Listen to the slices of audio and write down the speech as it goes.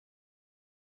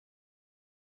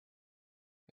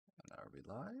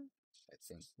we live? I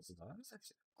think this is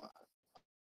live.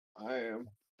 I am.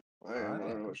 I I am. I don't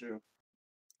know am. about you.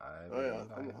 I Oh yeah,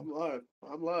 believe I am. I'm live.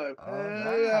 I'm live. All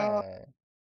Hey, right.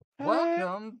 hey,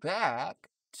 Welcome back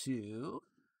to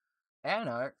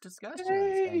Anarch Discussions,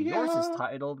 hey, and yours is yeah.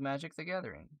 titled Magic the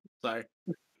Gathering. Sorry.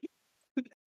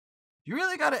 You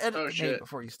really gotta edit Oh the name shit.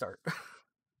 before you start.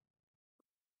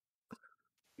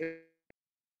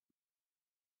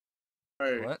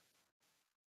 Sorry. What?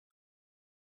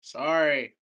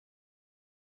 Sorry.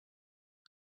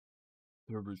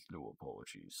 There is no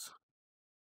apologies.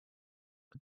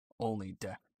 Only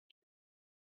death.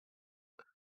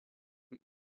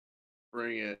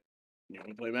 Bring it. You want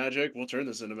to play Magic? We'll turn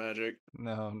this into Magic.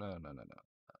 No.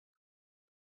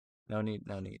 No need,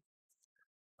 no need.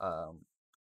 Um,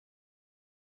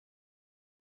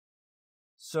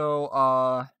 so,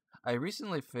 I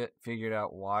recently figured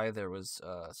out why there was,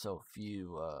 so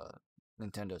few,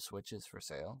 Nintendo Switches for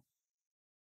sale.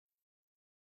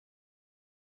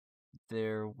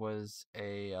 There was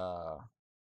a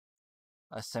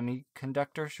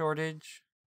semiconductor shortage,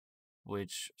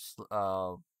 which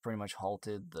pretty much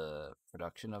halted the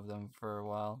production of them for a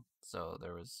while. So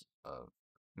there was a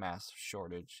mass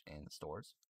shortage in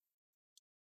stores.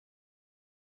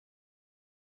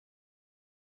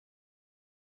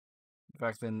 In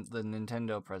fact, the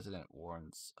Nintendo president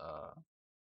warns,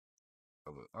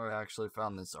 or I actually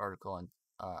found this article on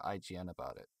IGN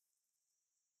about it.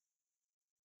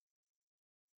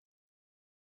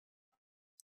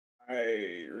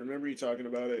 I remember you talking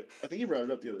about it. I think you brought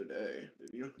it up the other day,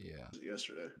 didn't you? Yeah. Was it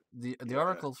yesterday? The Yeah.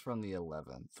 article's from the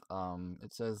 11th.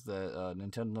 It says that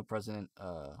Nintendo president,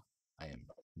 I am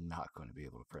not going to be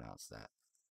able to pronounce that,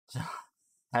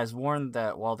 has warned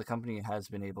that while the company has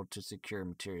been able to secure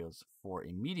materials for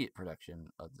immediate production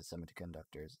of the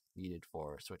semiconductors needed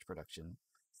for Switch production,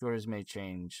 orders may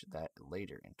change that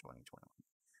later in 2021.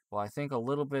 Well, I think a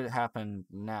little bit happened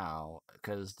now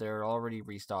because they're already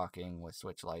restocking with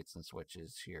Switch Lights and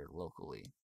Switches here locally.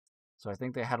 So I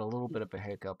think they had a little bit of a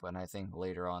hiccup, and I think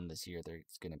later on this year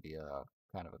there's going to be a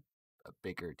kind of a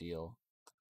bigger deal,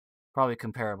 probably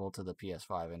comparable to the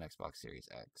PS5 and Xbox Series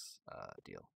X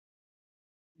deal.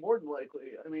 More than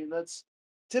likely. I mean, that's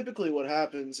typically what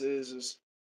happens is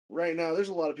right now there's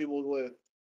a lot of people with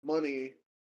money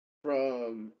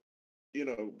from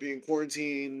being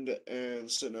quarantined and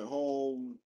sitting at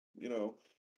home, you know,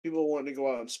 people wanting to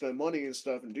go out and spend money and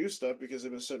stuff and do stuff because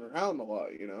they've been sitting around a lot.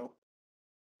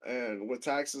 And with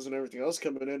taxes and everything else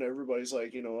coming in, everybody's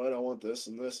like, you know what, I want this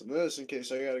and this and this in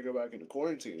case I got to go back into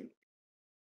quarantine,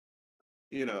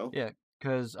 you know? Yeah,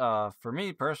 because for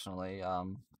me personally,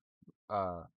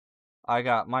 uh, I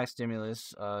got my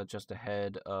stimulus just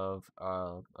ahead of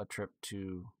a trip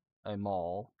to a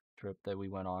mall trip that we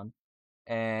went on,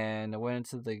 and I went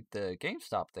into the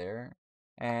GameStop there,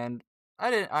 and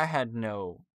I had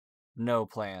no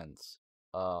plans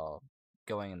uh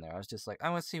going in there. I was just like, I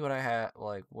want to see what I had,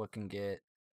 like what can get,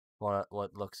 what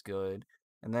looks good.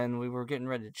 And then we were getting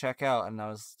ready to check out, and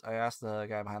I asked the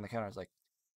guy behind the counter, I was like,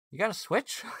 "You got a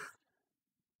Switch?"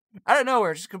 Out of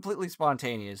nowhere, just completely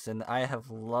spontaneous, and I have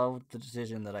loved the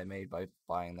decision that I made by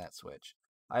buying that Switch.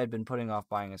 I had been putting off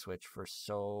buying a Switch for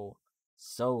so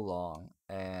long,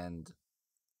 and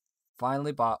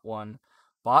finally bought one.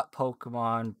 Bought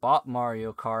Pokemon, bought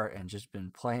Mario Kart, and just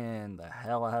been playing the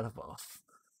hell out of both.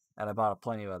 And I bought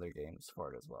plenty of other games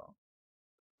for it as well.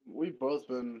 We've both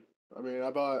been, I mean,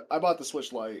 I bought the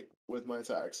Switch Lite with my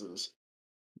taxes.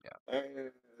 Yeah.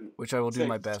 And Which I will do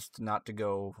my take best not to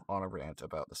go on a rant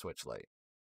about the Switch Lite.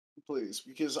 please,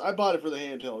 because I bought it for the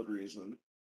handheld reason.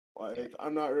 Yeah. Like,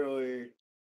 I'm not really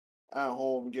at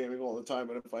home gaming all the time,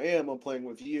 and if I am, I'm playing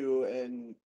with you,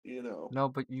 and No,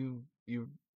 but you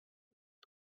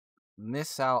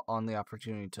miss out on the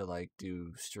opportunity to like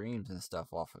do streams and stuff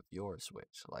off of your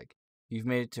Switch. Like you've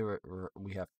made it to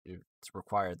it's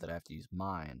required that I have to use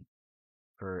mine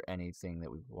for anything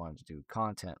that we wanted to do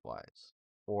content wise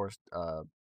or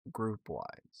group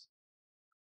wise.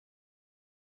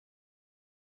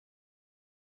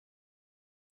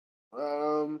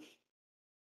 um,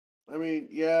 I mean,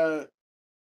 yeah,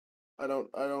 I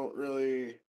don't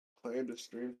really plan to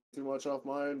stream too much off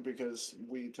mine because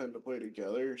we tend to play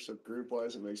together, so group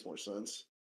wise, it makes more sense,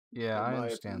 Yeah, in I my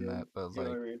understand that, opinion. but You know what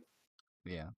like, I mean?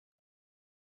 yeah.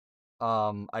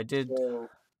 I did So,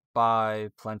 buy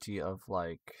plenty of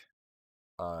like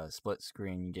split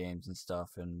screen games and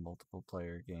stuff and multiple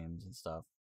player games and stuff.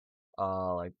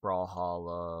 Like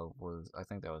Brawlhalla was, I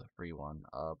think that was a free one.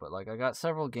 But like I got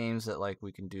several games that like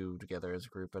we can do together as a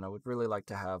group, and I would really like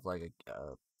to have like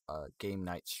a game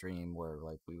night stream where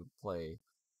like we would play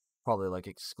probably like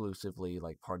exclusively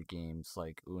like party games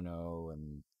like Uno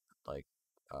and like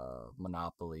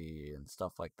Monopoly and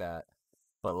stuff like that,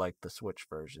 but like the Switch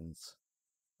versions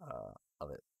of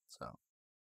it. So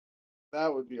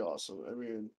That would be awesome. I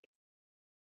mean,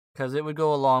 because it would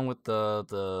go along with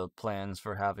the plans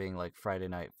for having like Friday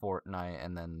night Fortnite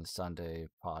and then the Sunday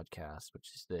podcast, which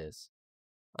is this.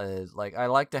 Like I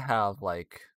like to have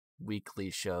like weekly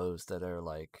shows that are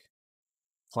like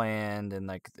planned and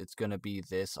like it's gonna be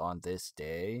this on this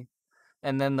day,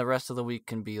 and then the rest of the week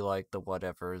can be like the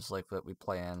whatevers like that we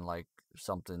plan, like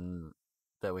something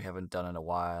that we haven't done in a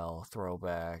while,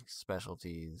 throwbacks,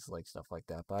 specialties, like stuff like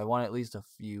that. But I want at least a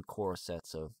few core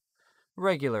sets of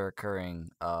regular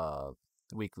occurring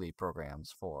weekly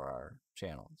programs for our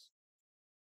channels.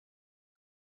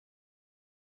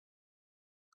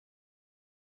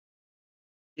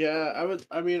 yeah, I would.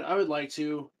 I mean, I would like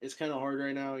to. It's kind of hard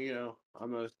right now.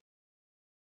 I'm a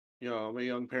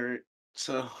young parent,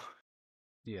 so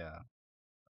Yeah.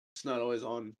 it's not always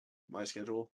on my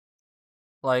schedule.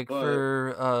 Like But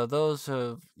for those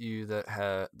of you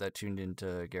that tuned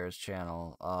into Garrett's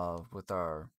channel, with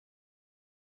our,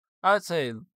 I would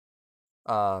say,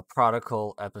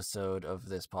 prodigal episode of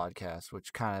this podcast,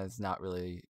 which kind of is not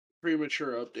really,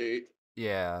 premature update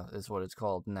yeah, is what it's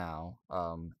called now.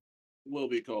 will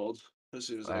be called as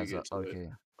soon as I As a get to it. okay,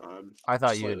 I'm I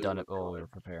thought you had slightly done it working while on we it. were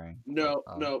preparing, but No,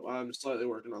 no, I'm slightly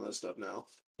working on that stuff now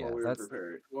while yeah, we were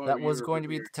preparing. While that you was were going to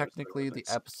be preparing to start technically with the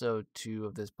things. episode 2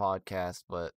 of this podcast,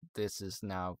 but this is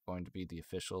now going to be the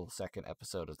official second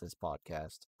episode of this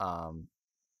podcast.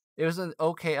 It was an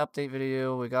okay update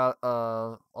video. We got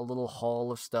a little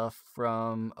haul of stuff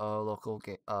from a local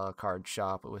card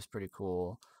shop. It was pretty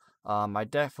cool. I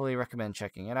definitely recommend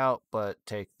checking it out, but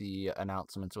take the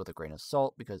announcements with a grain of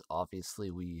salt because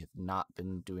obviously we have not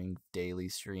been doing daily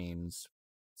streams,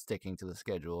 sticking to the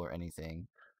schedule or anything.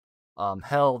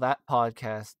 Hell, that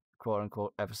podcast, quote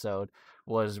unquote, episode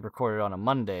was recorded on a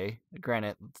Monday.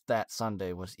 Granted, that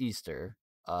Sunday was Easter.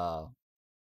 Uh,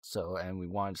 and we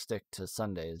wanted to stick to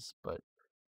Sundays, but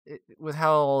with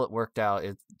how all it worked out,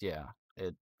 it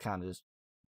kind of just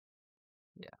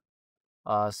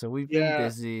yeah. So we've been Yeah,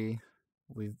 busy.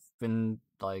 We've been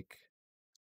like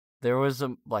there was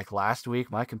a like last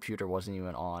week my computer wasn't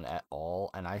even on at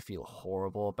all, and I feel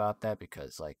horrible about that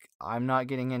because like I'm not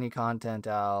getting any content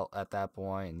out at that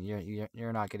point, and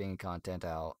you're not getting any content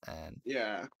out, and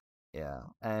yeah. yeah,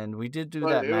 and we did do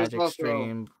But that magic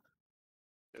stream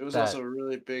it was that also a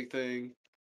really big thing.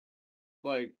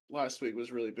 Like last week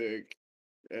was really big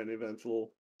and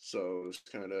eventful, so it was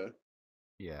kind of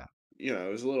yeah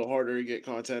it was a little harder to get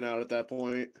content out at that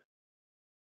point.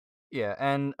 yeah,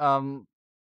 and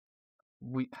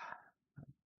we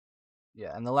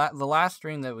yeah, and the last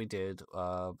stream that we did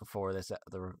before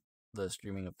the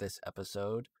streaming of this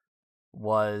episode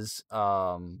was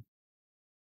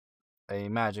a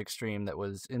magic stream that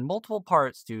was in multiple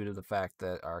parts due to the fact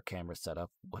that our camera setup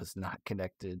was not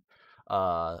connected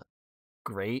uh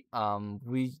great.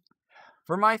 We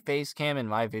for my face cam in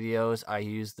my videos, I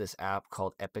use this app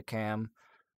called Epicam.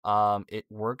 It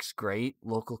works great,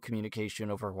 local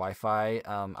communication over Wi-Fi.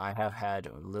 I have had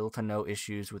little to no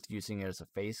issues with using it as a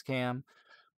face cam,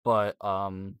 but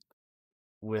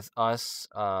with us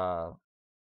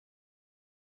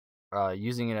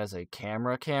using it as a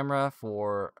camera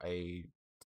for a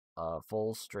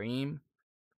full stream,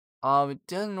 it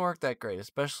didn't work that great,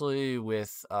 especially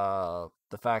with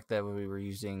the fact that we were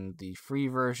using the free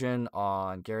version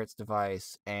on Garrett's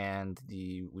device and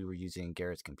we were using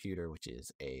Garrett's computer, which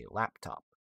is a laptop.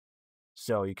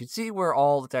 So you could see where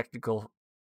all the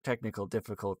technical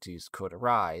difficulties could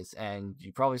arise, and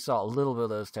you probably saw a little bit of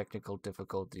those technical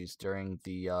difficulties during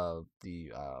the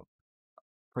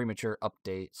premature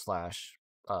update slash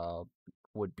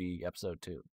would be episode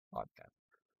 2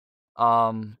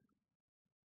 podcast.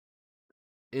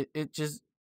 It just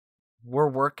we're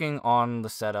working on the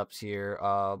setups here.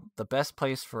 The best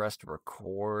place for us to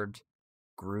record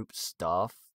group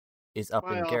stuff is up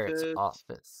My in Garrett's office.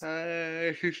 office,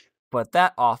 Hey. but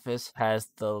that office has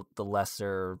the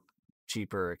lesser,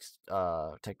 cheaper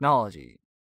technology.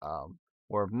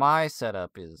 Where my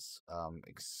setup is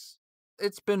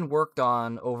it's been worked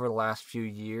on over the last few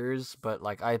years, but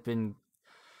like I've been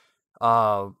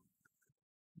uh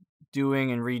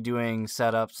doing and redoing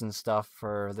setups and stuff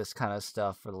for this kind of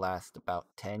stuff for the last about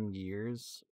 10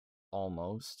 years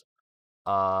almost.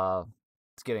 Uh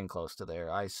it's getting close to there.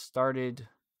 I started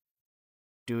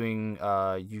doing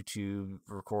YouTube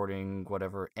recording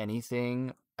whatever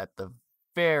anything at the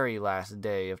very last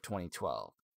day of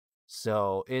 2012.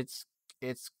 So it's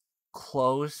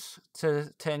close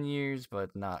to 10 years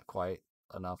but not quite.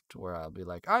 enough to where I'll be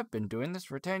like, I've been doing this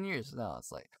for 10 years. No,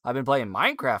 it's like I've been playing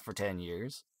Minecraft for 10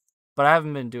 years, but I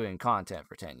haven't been doing content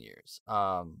for 10 years.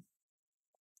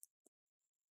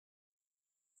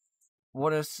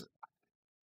 What is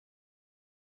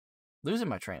losing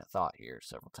my train of thought here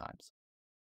several times.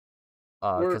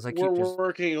 We're Because I we're keep just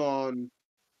working on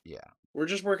yeah. we're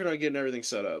just working on getting everything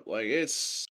set up. Like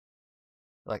it's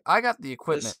Like I got the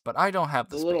equipment, this but I don't have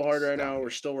a the little hard space right down now. We're here.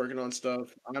 still working on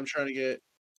stuff. I'm trying to get,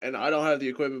 and I don't have the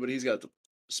equipment, but he's got the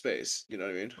space. You know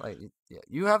what I mean? Like yeah,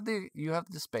 you have the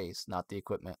space, not the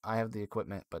equipment. I have the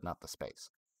equipment, but not the space.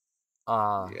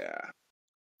 Uh Yeah.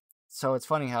 so it's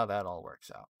funny how that all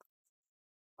works out.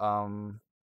 Um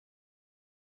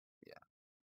yeah.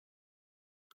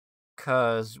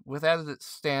 Cause with as it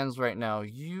stands right now,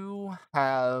 you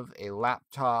have a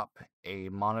laptop, a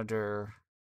monitor,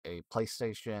 a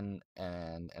PlayStation,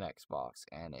 and an Xbox,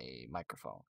 and a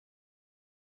microphone.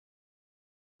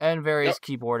 And Yep. various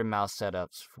keyboard and mouse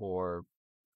setups for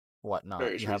whatnot.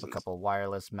 Various You have a reasons. couple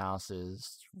wireless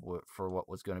mouses for what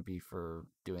was going to be for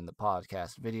doing the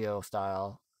podcast video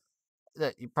style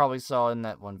that you probably saw in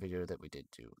that one video that we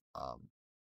did too.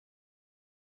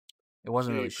 It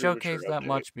wasn't A really premature showcased that update.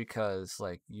 much because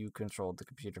like you controlled the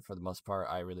computer for the most part.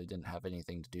 I really didn't have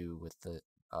anything to do with it.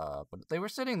 But they were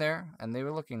sitting there and they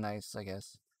were looking nice, I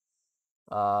guess.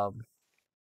 Um,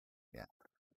 yeah.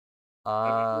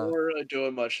 I mean, we Uh, weren't really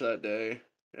doing much that day.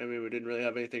 I mean, we didn't really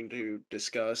have anything to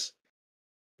discuss.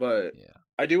 But yeah.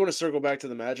 I do want to circle back to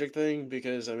the Magic thing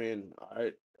because I mean,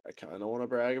 I kind of want to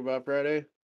brag about Friday.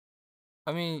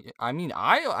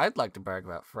 I'd like to brag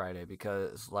about Friday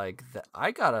because like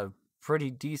I got a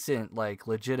pretty decent like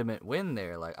legitimate win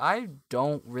there. Like I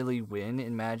don't really win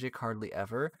in Magic hardly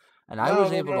ever, and I No,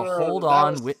 was no, able no, to no. hold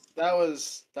on with. That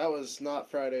was not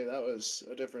Friday. That was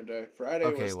a different day. Friday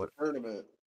Okay, was the what? tournament.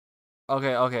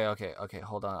 Okay.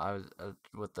 Hold on. I was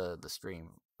with the stream.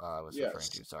 I was referring Yes.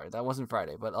 to. Sorry, that wasn't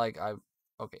Friday, but like I.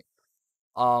 Okay.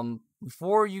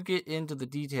 Before you get into the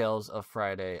details of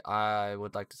Friday, I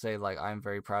would like to say like I'm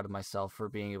very proud of myself for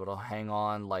being able to hang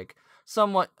on like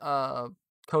somewhat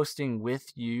coasting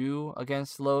with you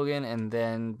against Logan and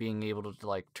then being able to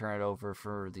like turn it over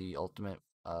for the ultimate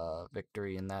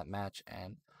victory in that match.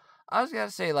 And I was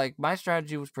gotta say like my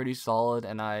strategy was pretty solid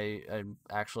and I'm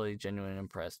actually genuinely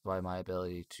impressed by my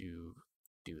ability to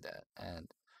do that. And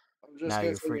I'm just now gonna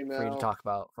you're tell you free to now. talk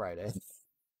about Friday.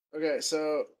 Okay,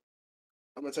 so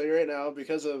I'm gonna tell you right now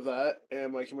because of that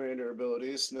and my commander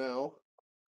abilities now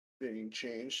being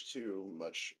changed to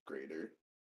much greater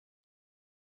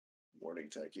Morning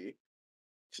Techie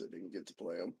because I didn't get to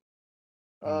play them.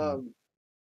 Mm-hmm.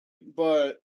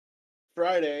 But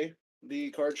Friday,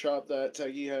 the card shop that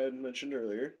Techie had mentioned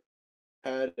earlier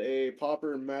had a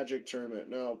Pauper Magic tournament.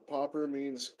 Now, Pauper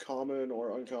means common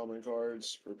or uncommon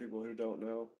cards for people who don't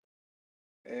know.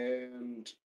 And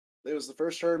it was the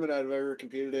first tournament I've ever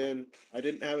competed in. I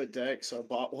didn't have a deck, so I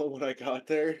bought one when I got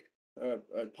there.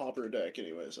 A Pauper deck,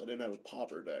 anyways. I didn't have a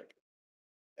Pauper deck.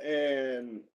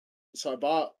 And so I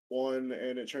bought one,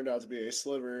 and it turned out to be a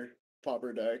Sliver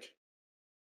Pauper deck.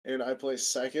 And I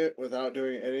placed second without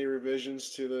doing any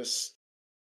revisions to this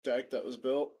deck that was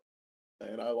built.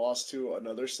 And I lost to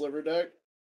another Sliver deck,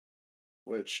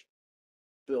 which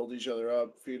build each other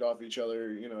up, feed off each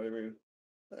other, you know what I mean?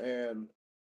 And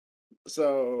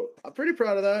so I'm pretty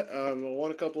proud of that. I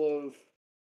won a couple of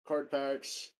card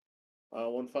packs,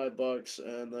 won $5,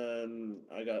 and then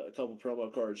I got a couple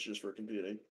promo cards just for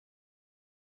competing.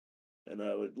 And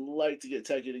I would like to get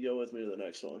Techie to go with me to the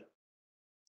next one.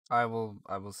 I will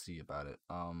see about it.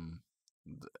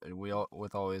 We all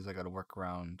with always I got to work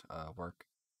around work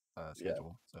Yeah,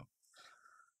 schedule. So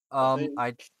I think,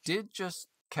 I did just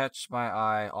catch my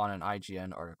eye on an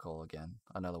IGN article again,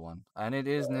 another one, and it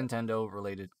is Nintendo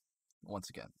related once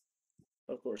again.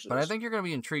 of course it But I is. think you're gonna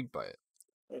be intrigued by it.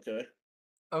 Okay.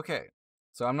 Okay,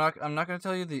 so I'm not gonna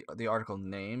tell you the article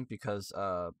name because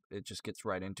it just gets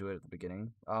right into it at the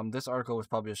beginning. This article was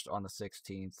published on the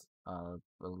 16th, a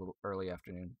little early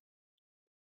afternoon.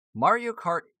 Mario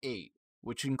Kart 8,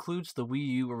 which includes the Wii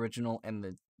U original and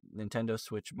the Nintendo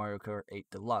Switch Mario Kart 8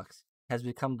 Deluxe, has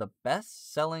become the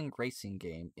best-selling racing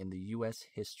game in the US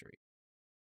history.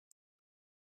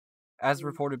 As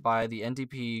reported by the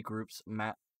NDP Group's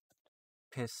Matt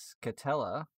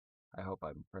Piscatella, I hope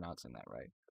I'm pronouncing that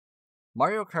right.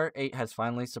 Mario Kart 8 has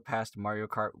finally surpassed Mario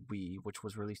Kart Wii, which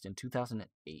was released in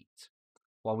 2008.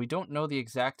 While we don't know the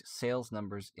exact sales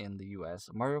numbers in the US,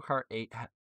 Mario Kart 8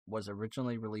 was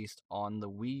originally released on the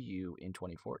Wii U in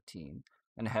 2014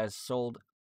 and has sold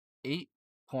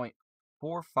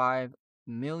 8.45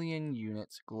 million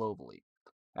units globally.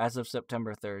 As of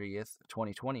September 30th,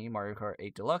 2020, Mario Kart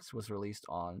 8 Deluxe was released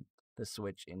on the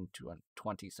Switch in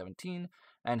 2017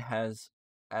 and has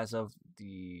as of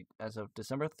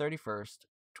December 31st,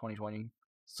 2020,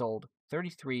 sold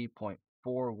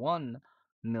 33.41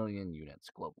 million units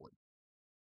globally.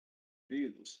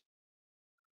 Jesus.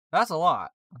 That's a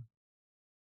lot.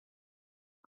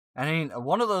 I mean,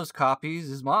 one of those copies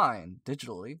is mine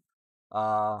digitally,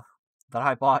 that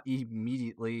I bought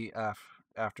immediately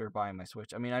after buying my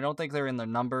Switch. I mean, I don't think they're in the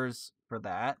numbers for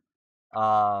that,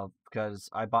 because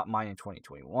I bought mine in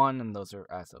 2021, and those are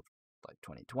as of like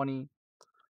 2020.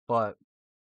 But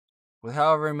with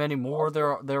however many more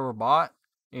there were bought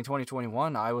in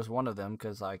 2021, I was one of them,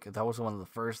 because like that was one of the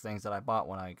first things that I bought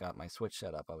when I got my Switch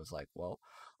set up. I was like, well,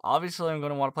 obviously I'm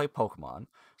going to want to play Pokemon,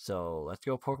 so let's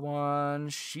go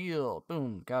Pokemon Shield.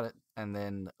 Boom, got it. And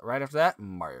then right after that,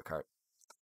 Mario Kart.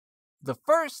 The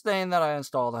first thing that I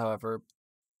installed, however,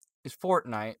 is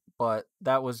Fortnite, but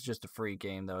that was just a free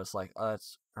game that was like,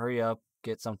 let's hurry up,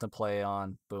 get something to play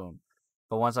on, boom.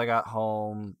 But once I got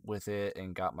home with it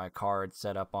and got my card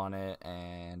set up on it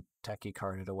and techie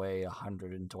carded away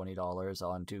 $120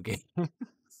 on 2 games.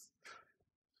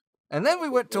 And then we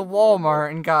went to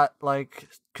Walmart and got like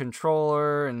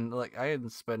controller, and like I had been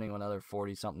spending another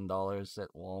 40 something dollars at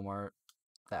Walmart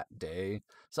that day.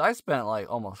 So I spent like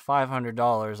almost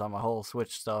 $500 on my whole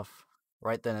Switch stuff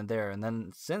right then and there. And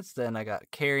then since then, I got a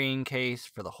carrying case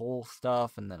for the whole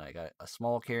stuff, and then I got a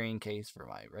small carrying case for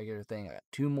my regular thing. I got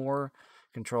 2 more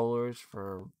controllers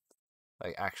for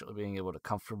like actually being able to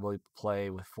comfortably play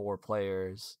with 4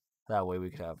 players. That way we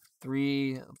could have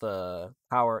 3 of the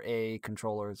Power A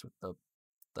controllers with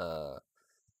the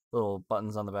little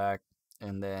buttons on the back,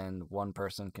 and then one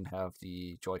person can have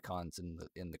the Joy-Cons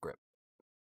in the grip,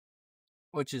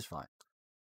 which is fine.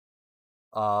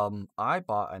 I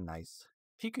bought a nice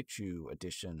Pikachu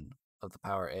edition of the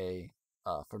Power A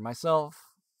for myself,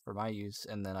 for my use,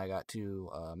 and then I got 2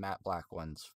 matte black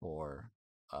ones for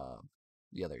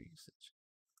the other usage.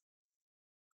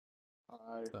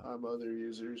 I'm other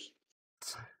users.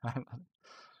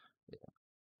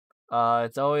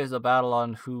 It's always a battle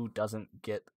on who doesn't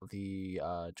get the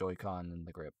Joy-Con and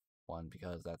the grip one,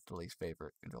 because that's the least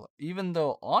favorite controller. Even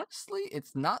though honestly,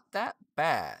 it's not that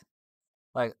bad.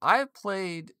 Like I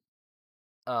played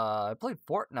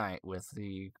Fortnite with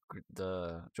the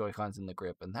Joy-Cons in the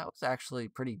grip, and that was actually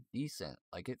pretty decent.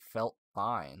 Like it felt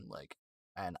fine. Like,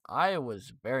 and I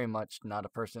was very much not a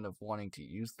person of wanting to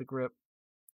use the grip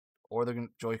or the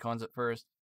Joy-Cons at first,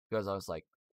 because I was like,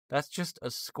 that's just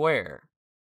a square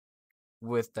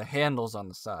with the handles on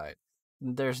the side.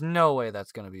 There's no way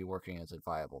that's going to be working as a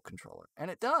viable controller.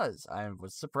 And it does. I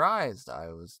was surprised. I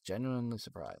was genuinely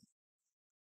surprised.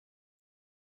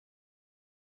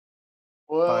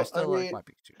 But I Well, I still like mean, my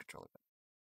Pikachu controller.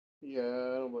 yeah,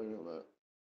 I don't blame you on that.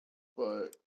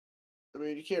 But I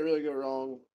mean, you can't really go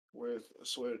wrong with a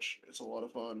Switch. It's a lot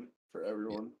of fun for Yeah.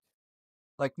 everyone.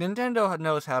 Like Nintendo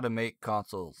knows how to make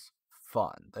consoles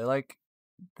fun. They like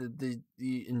the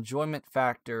enjoyment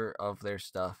factor of their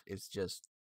stuff is just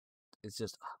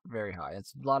very high.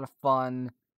 It's a lot of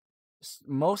fun,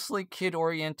 mostly kid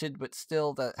oriented, but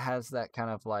still that has that kind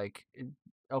of like,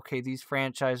 okay, these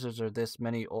franchises are this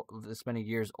many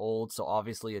years old, so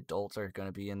obviously adults are going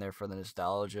to be in there for the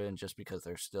nostalgia and just because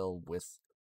they're still with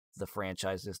the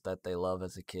franchises that they love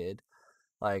as a kid.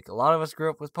 Like a lot of us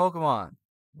grew up with Pokemon.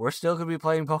 We're still going to be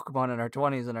playing Pokemon in our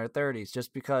 20s and our 30s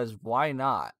just because why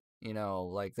not? You know,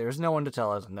 like there's no one to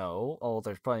tell us no. Oh,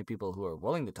 there's plenty of people who are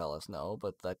willing to tell us no,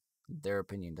 but that their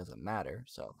opinion doesn't matter.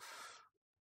 So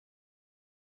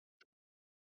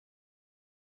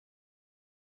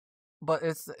but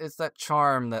it's that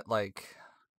charm that like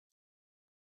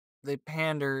they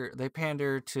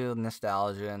pander to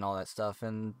nostalgia and all that stuff,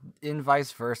 and in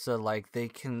vice versa, like they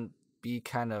can be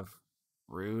kind of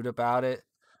rude about it.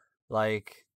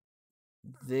 Like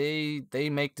they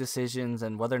make decisions,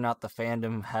 and whether or not the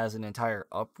fandom has an entire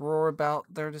uproar about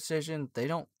their decision, they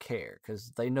don't care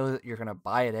because they know that you're gonna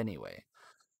buy it anyway.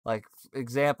 Like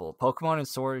example, Pokemon and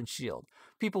Sword and Shield.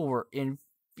 People were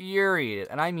infuriated,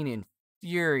 and I mean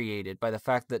infuriated by the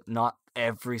fact that not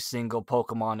every single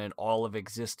Pokemon in all of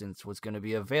existence was going to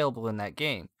be available in that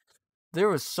game. There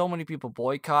was so many people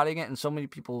boycotting it, and so many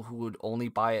people who would only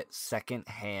buy it second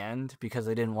hand because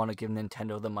they didn't want to give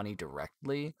Nintendo the money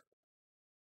directly.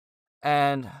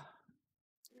 And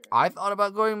I thought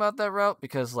about going about that route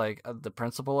because, like, the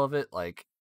principle of it, like,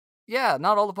 yeah,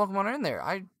 not all the Pokemon are in there.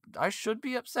 I should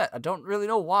be upset. I don't really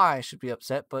know why I should be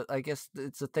upset, but I guess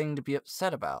it's a thing to be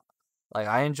upset about. Like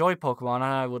I enjoy Pokemon, and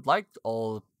I would like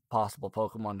all the possible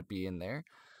Pokemon to be in there,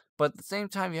 But at the same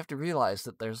time, you have to realize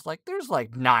that there's like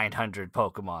 900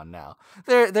 Pokemon now.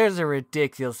 There's a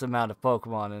ridiculous amount of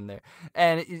Pokemon in there,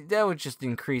 and that would just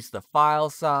increase the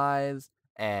file size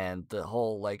and the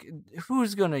whole like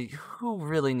who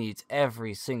really needs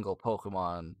every single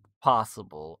Pokemon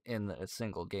possible in a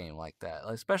single game like that,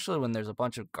 especially when there's a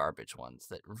bunch of garbage ones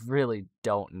that really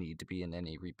don't need to be in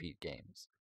any repeat games.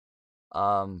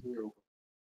 True.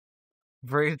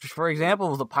 For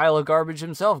example, the pile of garbage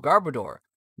himself, Garbodor.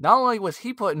 Not only was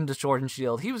he put into Sword and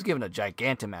Shield, he was given a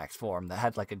Gigantamax form that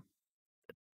had like a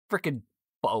freaking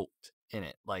boat in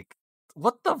it. Like,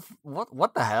 what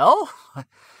the hell?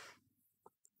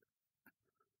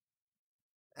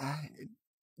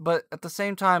 But at the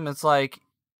same time, it's like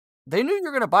they knew you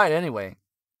were gonna buy it anyway.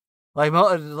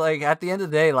 Like at the end of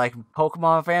the day, like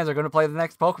Pokemon fans are gonna play the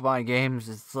next Pokemon games.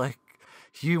 It's like,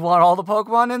 you want all the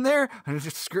Pokemon in there?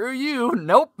 Screw you.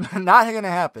 Nope, not gonna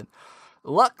happen.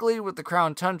 Luckily, with the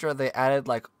Crown Tundra, they added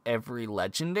like every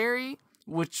legendary,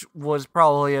 which was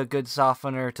probably a good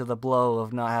softener to the blow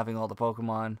of not having all the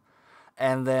Pokemon.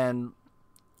 And then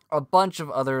a bunch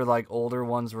of other like older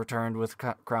ones returned with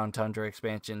Crown Tundra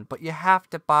expansion, but you have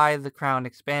to buy the Crown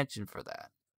expansion for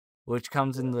that, which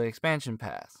comes in the expansion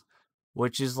pass,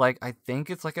 which is like, I think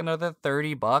it's like another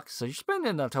 $30. So you're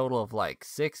spending a total of like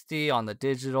 60 on the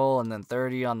digital and then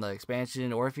 30 on the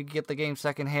expansion. Or if you get the game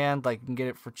secondhand, like you can get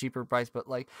it for cheaper price. But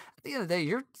like at the end of the day,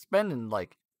 you're spending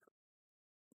like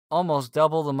almost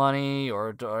double the money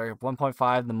or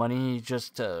 1.5 the money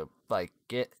just to like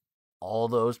get all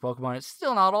those Pokemon. It's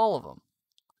still not all of them.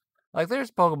 Like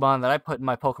there's Pokemon that I put in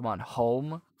my Pokemon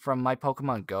Home from my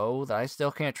Pokemon Go that I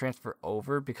still can't transfer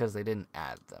over because they didn't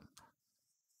add them.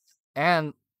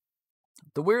 And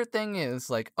the weird thing is,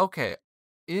 like, okay,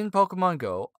 in Pokemon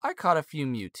Go, I caught a few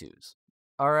Mewtwo's.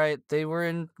 Alright, they were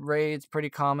in raids pretty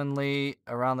commonly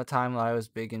around the time that I was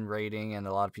big in raiding, and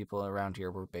a lot of people around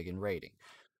here were big in raiding.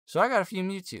 So I got a few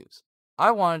Mewtwo's.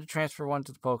 I wanted to transfer one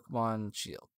to the Pokemon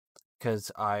Shield,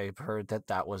 because I heard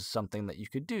that was something that you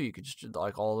could do. You could just,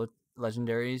 like, all the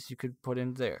legendaries you could put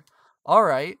in there.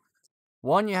 Alright,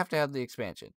 one, you have to have the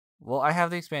expansion. Well, I have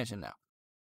the expansion now.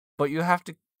 But you have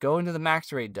to go into the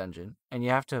max raid dungeon, and you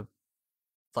have to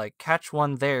like catch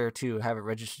one there to have it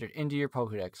registered into your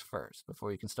Pokedex first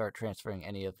before you can start transferring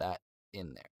any of that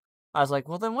in there. I was like,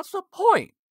 well, then what's the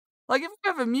point? Like, if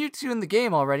you have a Mewtwo in the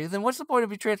game already, then what's the point of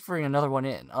me transferring another one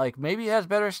in? Like, maybe it has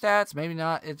better stats, maybe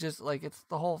not. It's just like, it's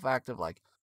the whole fact of like,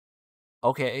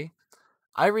 okay,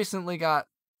 I recently got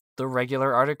the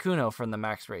regular Articuno from the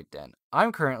Max Raid Den.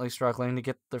 I'm currently struggling to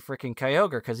get the freaking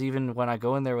Kyogre, because even when I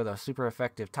go in there with a super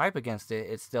effective type against it,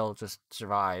 it still just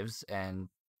survives, and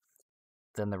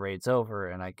then the raid's over,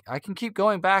 and I can keep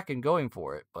going back and going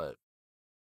for it, but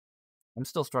I'm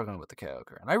still struggling with the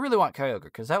Kyogre. And I really want Kyogre,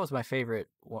 because that was my favorite,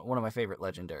 one of my favorite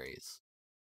legendaries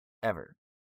ever.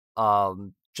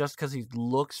 Just because he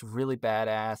looks really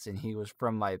badass, and he was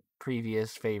from my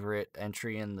previous favorite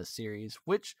entry in the series,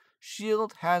 which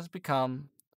Shield has become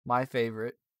my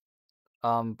favorite.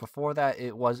 Before that,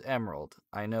 it was Emerald.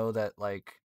 I know that,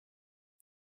 like,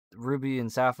 Ruby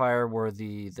and Sapphire were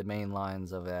the main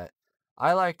lines of that.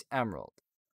 I liked Emerald.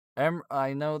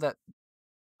 I know that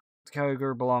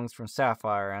Kyogre belongs from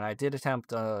Sapphire, and I did attempt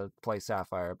to play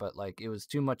Sapphire, but, like, it was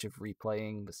too much of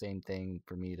replaying the same thing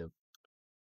for me to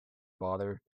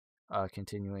bother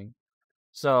continuing.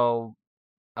 So,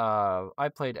 I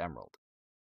played Emerald.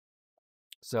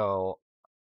 So,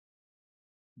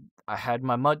 I had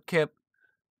my Mudkip.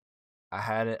 I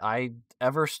had it. I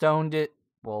Everstoned it.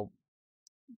 Well,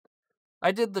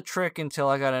 I did the trick until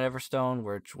I got an Everstone,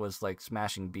 which was like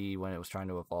smashing B when it was trying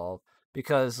to evolve.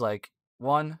 Because, like,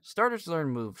 one, starters learn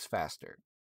moves faster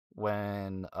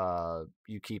when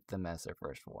you keep them as their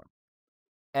first form.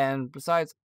 And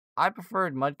besides, I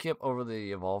preferred Mudkip over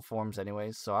the evolved forms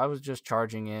anyways, so I was just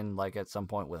charging in, like, at some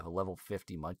point with a level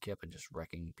 50 Mudkip and just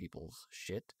wrecking people's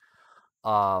shit.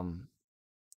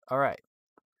 Alright.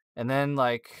 And then,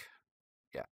 like,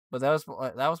 yeah. But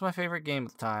that was my favorite game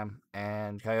at the time,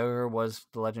 and Kyogre was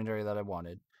the legendary that I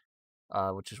wanted,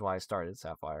 which is why I started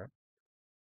Sapphire.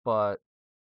 But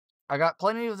I got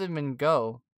plenty of them in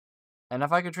Go, and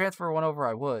if I could transfer one over,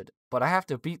 I would. But I have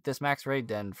to beat this Max Raid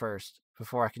Den first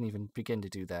before I can even begin to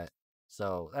do that.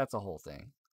 So that's a whole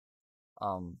thing.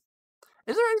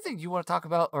 Is there anything you want to talk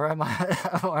about, or am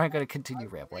I going to continue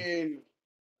rambling? I mean,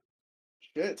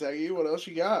 shit, Teggy, what else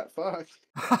you got? Fuck.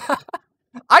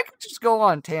 I could just go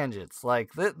on tangents.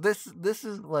 Like this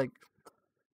is like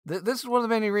this is one of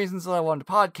the many reasons that I wanted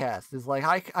to podcast. Is like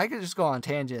I could just go on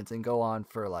tangents and go on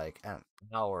for like an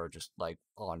hour, just like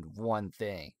on one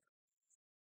thing.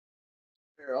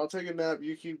 Here, I'll take a nap.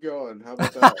 You keep going. How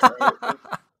about that? Right?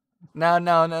 No.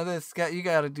 You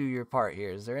got to do your part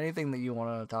here. Is there anything that you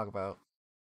want to talk about?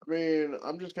 I mean,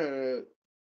 I'm just kind of,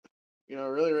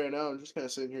 really right now, I'm just kind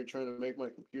of sitting here trying to make my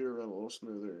computer run a little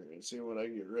smoother and seeing what I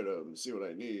can get rid of and see what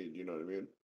I need. You know what I mean?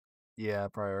 Yeah,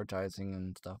 prioritizing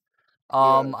and stuff.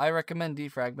 Yeah. I recommend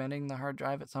defragmenting the hard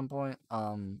drive at some point.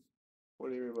 What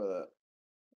do you mean by that?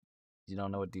 You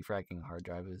don't know what defragging a hard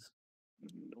drive is?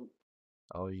 Nope.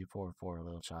 Oh, you poor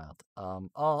little child.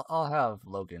 I'll have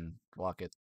Logan walk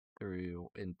it through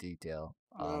in detail.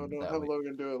 No, don't That have way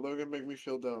Logan do it. Logan make me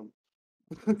feel dumb.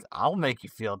 I'll make you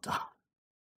feel dumb.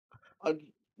 I,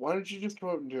 why don't you just come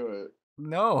up and do it?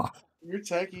 No, You're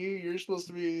techie. You're supposed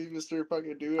to be Mr.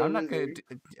 Fucking do I'm not gonna.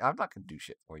 everything. I'm not gonna do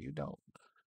shit for you. Don't.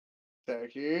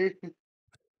 Techie.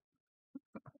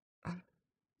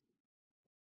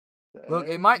 Look,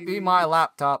 it might be my Techie.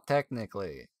 laptop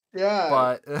technically, Yeah,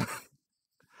 but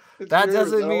it's that yours. I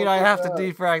doesn't don't mean want I to fuck have it to up.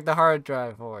 defrag the hard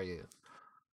drive for you.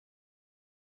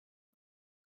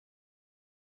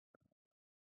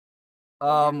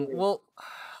 I mean, Well,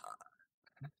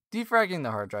 defragging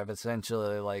the hard drive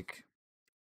essentially like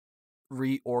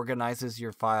reorganizes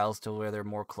your files to where they're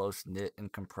more close knit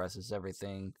and compresses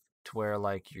everything to where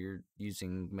like you're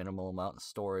using minimal amount of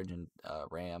storage and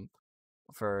RAM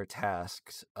for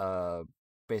tasks.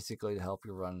 Basically to help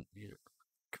your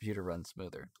computer run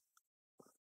smoother.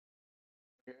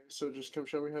 okay, so just come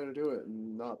show me how to do it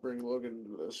and not bring Logan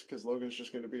into this because Logan's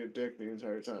just going to be a dick the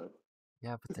entire time.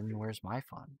 Yeah, but then where's my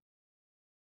fun?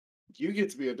 You get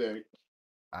to be a dick.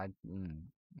 I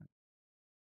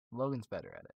Logan's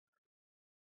better at it.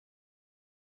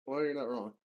 Well, you're not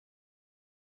wrong.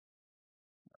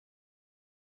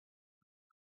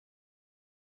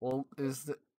 Well, is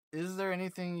there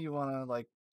anything you want to like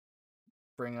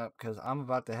bring up? Because I'm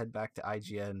about to head back to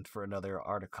IGN for another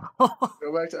article.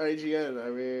 Go back to IGN. I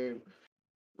mean,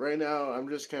 right now I'm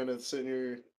just kind of sitting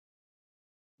here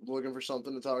looking for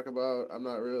something to talk about. I'm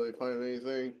not really finding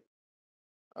anything.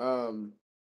 Um,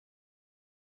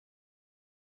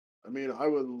 I mean, I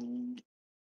would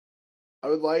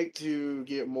like to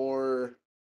get more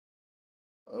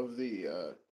of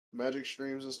the magic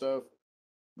streams and stuff.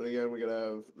 But again, we gotta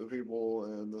have the people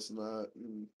and this and that,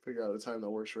 and figure out a time that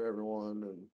works for everyone.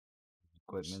 And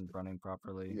Equipment running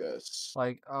properly. yes,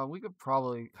 Like, we could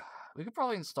probably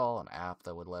install an app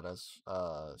that would let us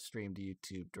stream to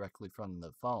YouTube directly from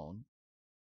the phone.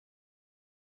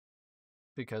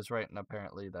 Because right, and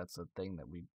apparently that's a thing that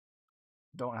we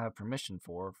don't have permission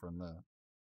for from the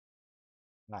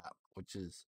app, which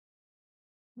is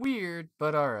weird,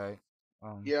 but all right.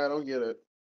 yeah, I don't get it,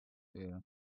 Yeah.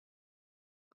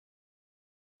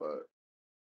 but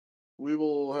we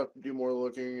will have to do more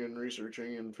looking and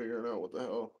researching and figuring out what the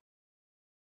hell.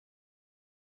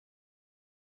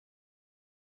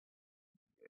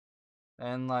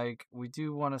 And like we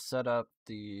do want to set up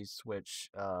the Switch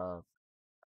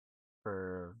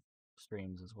for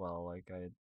streams as well, like I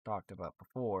talked about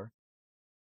before.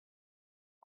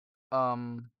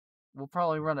 Um we'll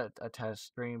probably run a test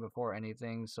stream before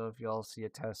anything, so if y'all see a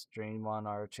test stream on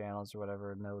our channels or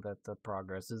whatever, know that the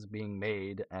progress is being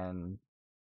made and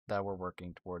that we're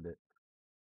working toward it.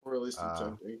 Or at least Uh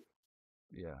attempting.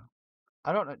 yeah.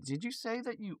 I don't know. Did you say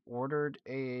that you ordered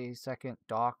a second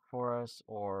dock for us,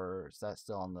 or is that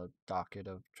still on the docket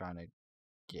of trying to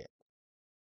get?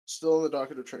 Still on the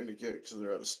docket of trying to get because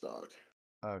they're out of stock.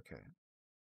 Okay.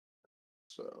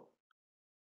 So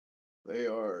they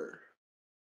are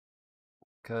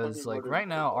Because, fucking like, harder to right come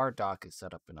now, by. our dock is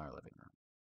set up in our living room.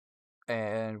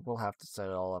 And we'll have to set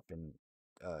it all up in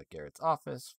Garrett's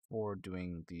office for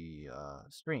doing the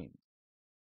stream.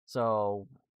 So,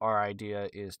 our idea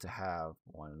is to have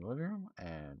one in the living room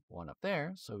and one up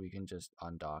there so we can just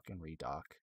undock and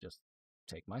redock. Just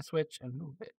take my Switch and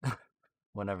move it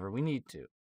whenever we need to.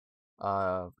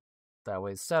 Uh, that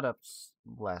way, setup's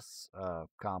less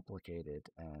complicated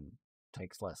and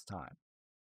takes less time.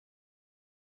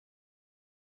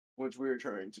 Which we're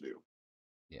trying to do.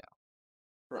 Yeah.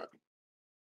 Right.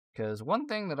 Because one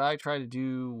thing that I try to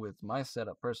do with my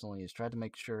setup personally is try to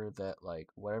make sure that, like,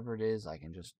 whatever it is, I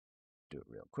can just do it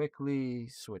real quickly,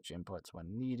 switch inputs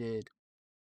when needed.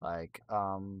 Like,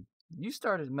 you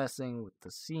started messing with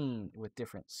with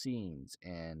different scenes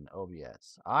in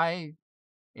OBS.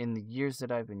 In the years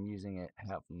that I've been using it,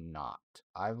 have not.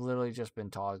 I've literally just been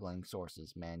toggling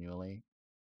sources manually.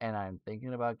 And I'm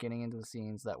thinking about getting into the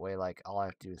scenes. That way, like, all I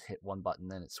have to do is hit one button,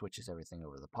 then it switches everything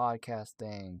over to the podcast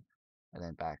thing, and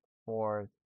then back and forth.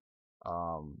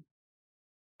 Um,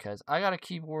 because I got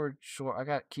keyboard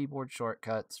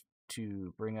shortcuts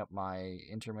to bring up my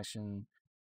intermission,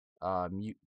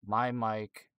 mute my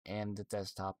mic and the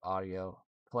desktop audio,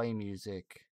 play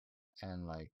music, and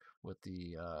like with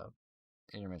the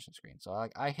intermission screen. So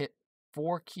I hit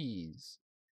 4 keys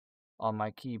on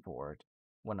my keyboard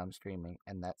when I'm streaming,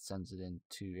 and that sends it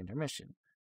into intermission.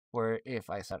 Where if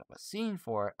I set up a scene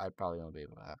for it, I'd probably only be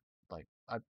able to have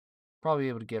I'd probably be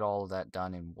able to get all of that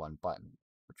done in one button,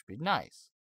 which would be nice.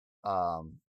 Yeah.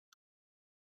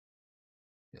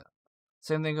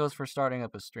 Same thing goes for starting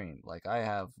up a stream. Like I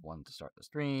have one to start the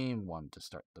stream, one to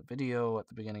start the video at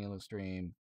the beginning of the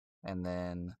stream, and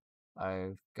then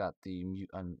I've got the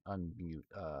mute unmute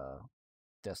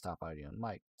desktop audio and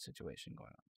mic situation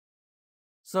going on.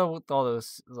 So with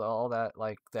all that,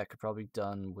 like that could probably be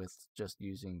done with just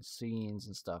using scenes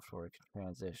and stuff where it can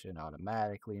transition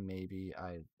automatically. Maybe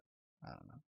I don't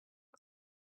know.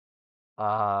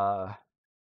 But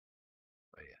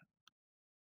yeah,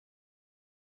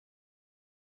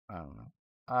 I don't know.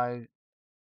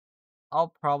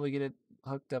 I'll probably get it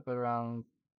hooked up around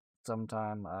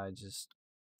sometime.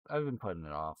 I've been putting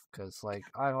it off because like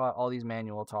I got all these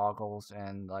manual toggles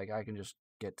and like I can just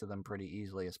get to them pretty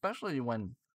easily, especially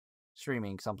when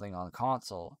streaming something on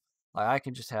console. Like I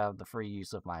can just have the free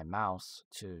use of my mouse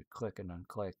to click and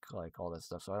unclick like all that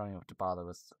stuff, so I don't even have to bother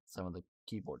with some of the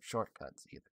keyboard shortcuts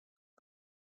either.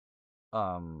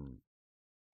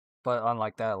 But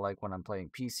unlike that, like when I'm playing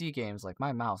PC games, like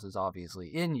my mouse is obviously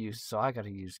in use, so I got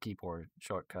to use keyboard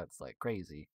shortcuts like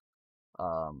crazy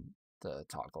to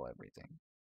toggle everything.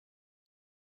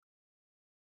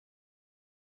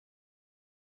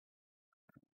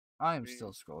 I am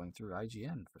still scrolling through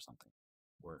IGN for something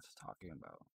worth talking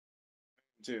about.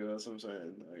 Too, that's what I'm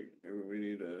saying. Like, maybe we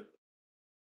need to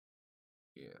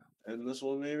Yeah. end this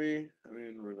one, maybe? I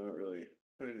mean, we're not really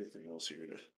putting anything else here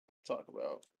to talk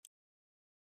about.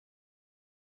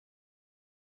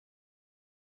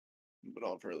 Been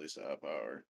on for at least a half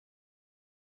hour.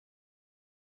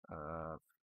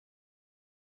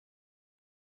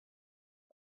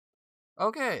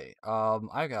 Okay,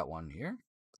 I got one here.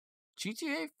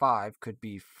 GTA 5 could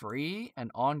be free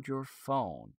and on your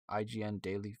phone. IGN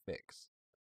Daily Fix.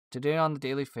 Today on the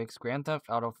Daily Fix, Grand Theft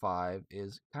Auto 5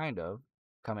 is kind of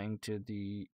coming to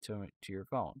your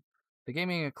phone. The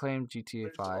gaming acclaimed GTA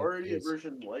There's 5 already a is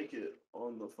version like it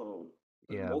on the phone.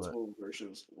 There's yeah, but multiple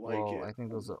versions like well, it I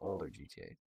think on those the are older phone.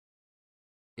 GTA.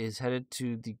 Is headed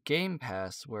to the Game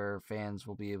Pass where fans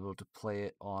will be able to play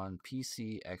it on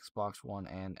PC, Xbox One,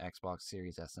 and Xbox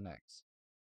Series S and X,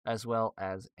 as well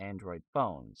as Android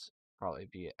phones, probably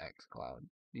via xCloud.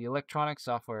 The Electronic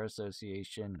Software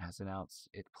Association has announced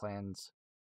its plans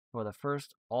for the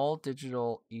first all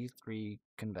digital E3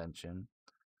 convention.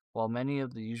 While many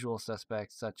of the usual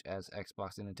suspects, such as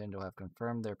Xbox and Nintendo, have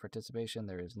confirmed their participation,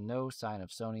 there is no sign of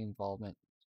Sony involvement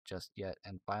just yet.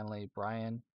 And finally,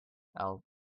 Brian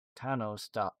Altano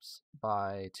stops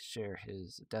by to share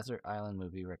his Desert Island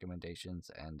movie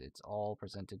recommendations, and it's all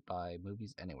presented by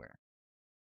Movies Anywhere.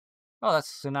 Oh,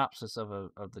 that's a synopsis of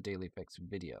the Daily Fix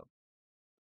video.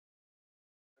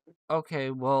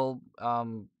 Okay, well,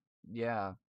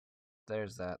 yeah,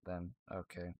 there's that then.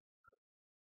 Okay.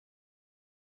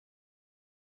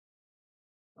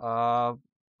 Uh,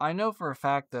 I know for a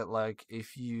fact that like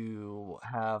if you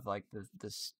have like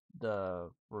the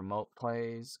remote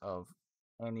plays of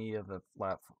any of the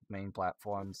main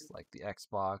platforms, like the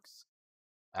Xbox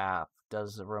app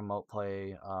does a remote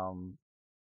play.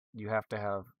 You have to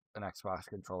have an Xbox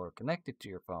controller connected to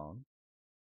your phone.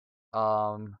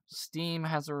 Steam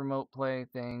has a remote play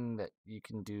thing that you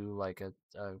can do like a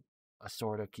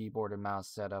sort of keyboard and mouse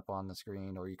setup on the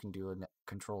screen, or you can do a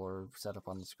controller setup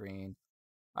on the screen.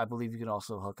 I believe you can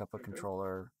also hook up a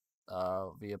controller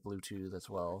via Bluetooth as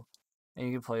well, and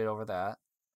you can play it over that.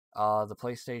 The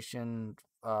PlayStation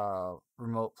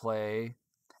remote play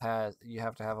you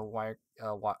have to have a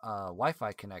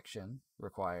Wi-Fi connection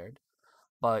required,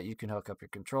 but you can hook up your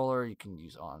controller. You can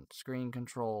use on-screen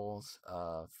controls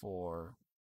for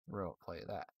remote play of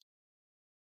that.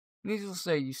 Needless to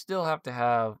say, you still have to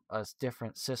have a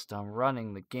different system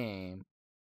running the game,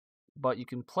 but you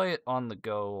can play it on the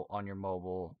go on your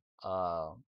mobile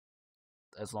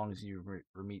as long as you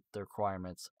meet the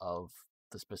requirements of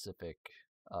the specific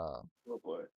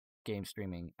game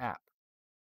streaming app.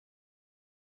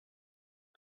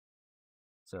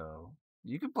 So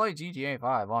you can play GTA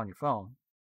 5 on your phone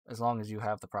as long as you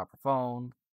have the proper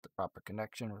phone, the proper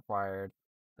connection required,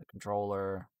 the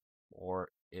controller, or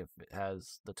if it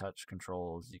has the touch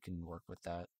controls, you can work with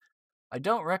that. I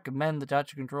don't recommend the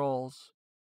touch controls.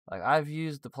 Like I've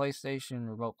used the PlayStation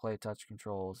Remote Play touch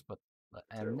controls,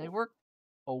 and they work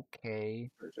okay.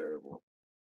 They're terrible.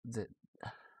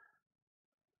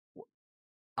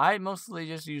 I mostly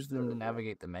just use them to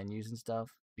navigate the menus and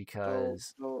stuff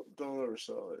because don't ever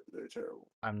sell it. They're terrible.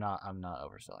 I'm not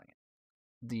overselling it.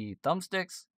 the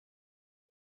thumbsticks,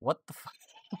 what the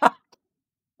fuck?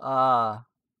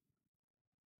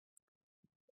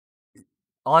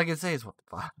 All I can say is what the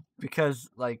fuck, because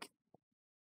like,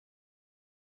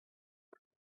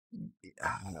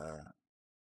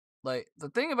 like the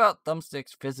thing about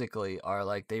thumbsticks physically are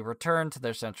like they return to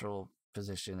their central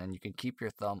position, and you can keep your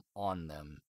thumb on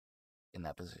them in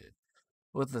that position.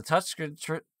 With the touch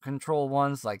control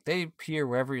ones, like they appear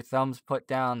wherever your thumb's put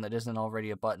down that isn't already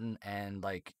a button, and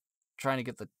like trying to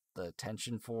get the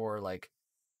attention for like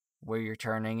where you're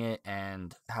turning it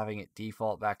and having it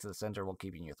default back to the center while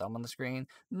keeping your thumb on the screen,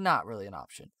 not really an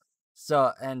option.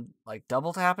 So, and like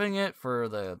double tapping it for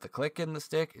the click in the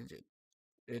stick,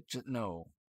 it just no.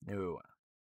 The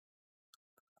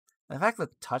fact the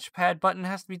touchpad button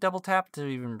has to be double tapped to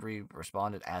even be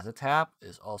responded as a tap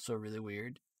is also really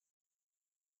weird.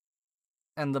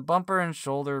 And the bumper and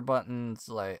shoulder buttons,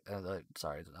 sorry,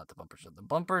 not the bumper, the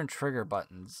bumper and trigger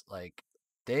buttons, like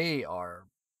they are.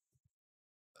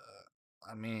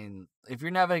 I mean, if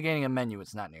you're navigating a menu,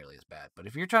 it's not nearly as bad. But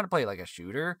if you're trying to play like a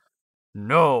shooter,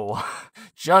 no,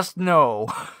 just no.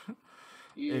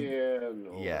 Yeah,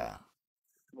 no. Yeah,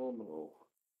 No.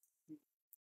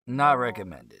 not No.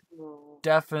 recommended. No.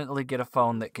 Definitely get a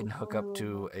phone that can hook up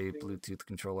to a Bluetooth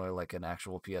controller, like an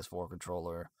actual PS4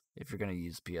 controller, if you're gonna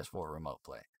use PS4 remote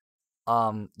play.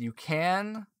 You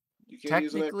can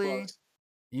technically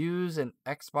use an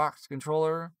Xbox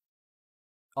controller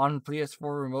on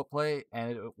PS4 remote play,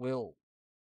 and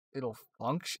it'll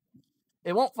function.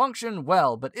 It won't function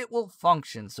well, but it will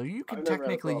function. So you can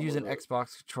technically use an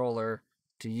Xbox controller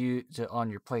to on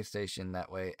your PlayStation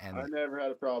that way. And I never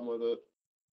had a problem with it.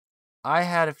 I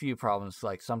had a few problems.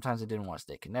 Like sometimes it didn't want to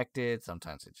stay connected.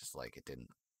 Sometimes it just like it didn't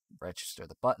register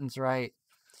the buttons right.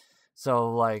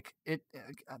 So like it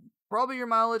probably your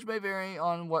mileage may vary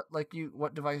on what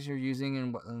device you're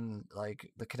using and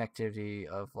like the connectivity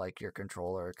of like your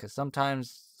controller, because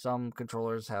sometimes some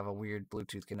controllers have a weird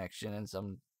Bluetooth connection and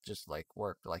some just like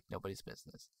work like nobody's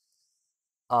business.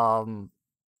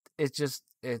 It just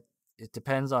it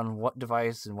depends on what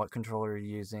device and what controller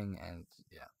you're using, and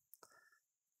yeah.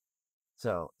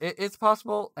 So it's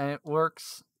possible and it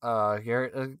works.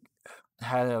 Garrett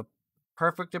had a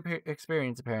perfect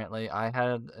experience. Apparently, I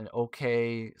had an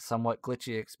okay, somewhat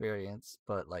glitchy experience,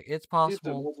 but like it's possible. I used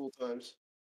it multiple times.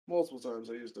 Multiple times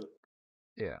I used it.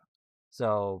 Yeah.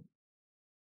 So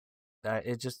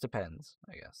it just depends,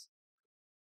 I guess.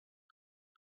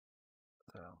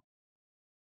 So.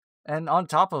 And on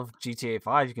top of GTA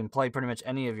 5, you can play pretty much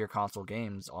any of your console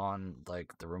games on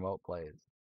like the remote plays.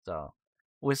 So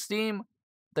with Steam,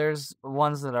 there's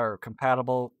ones that are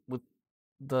compatible with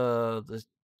the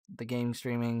game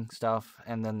streaming stuff,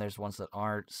 and then there's ones that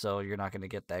aren't, so you're not going to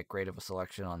get that great of a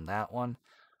selection on that one.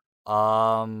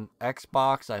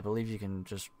 Xbox, I believe you can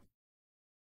just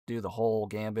do the whole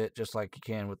gambit just like you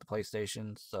can with the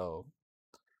PlayStation. So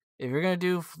if you're going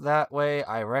to do that way,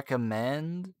 I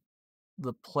recommend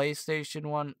the PlayStation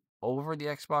one over the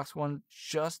Xbox one,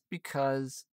 just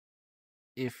because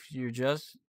if you're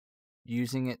just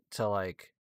using it to like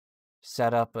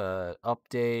set up a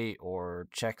update or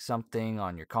check something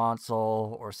on your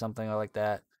console or something like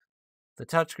that, the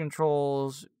touch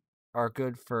controls are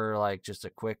good for like just a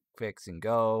quick fix and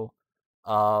go.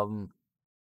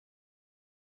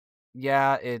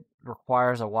 Yeah, it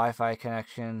requires a Wi-Fi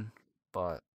connection,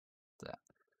 but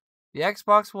the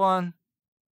Xbox One,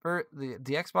 for the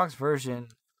Xbox version,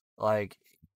 like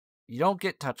you don't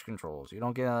get touch controls. You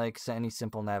don't get like any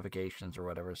simple navigations or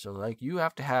whatever. So like you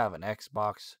have to have an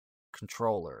Xbox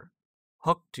controller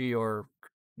hooked to your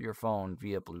phone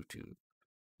via Bluetooth.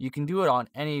 You can do it on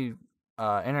any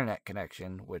internet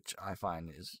connection, which I find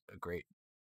is a great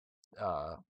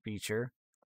feature,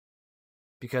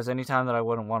 because anytime that I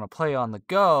wouldn't want to play on the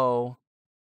go,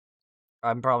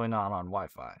 I'm probably not on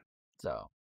Wi-Fi. So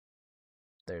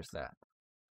there's that.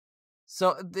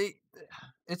 So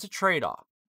it's a trade-off,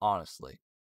 honestly.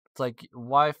 It's like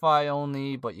Wi-Fi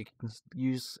only, but you can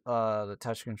use the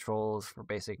touch controls for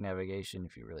basic navigation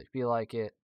if you really feel like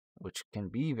it, which can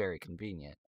be very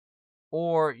convenient.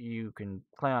 Or you can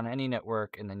play on any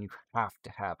network, and then you have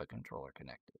to have a controller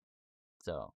connected.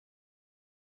 So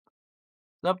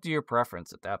it's up to your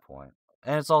preference at that point.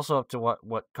 And it's also up to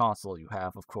what console you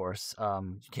have, of course.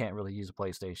 You can't really use a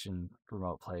PlayStation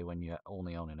remote play when you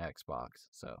only own an Xbox.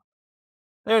 So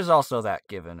there's also that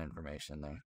given information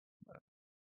there.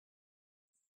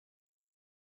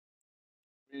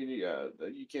 I mean, yeah,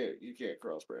 you can't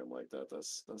cross brand like that.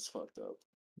 That's fucked up.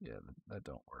 Yeah, that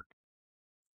don't work.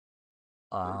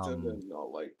 Nintendo did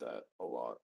not like that a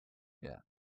lot. Yeah.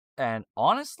 And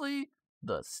honestly,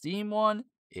 the Steam one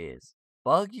is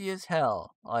buggy as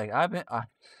hell. Like Yeah, I've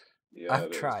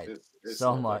it is. tried It's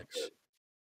so not that good. much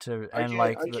to I and can't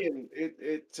like I can't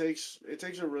it takes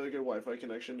a really good Wi-Fi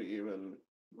connection to even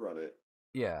run it.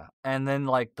 yeah, and then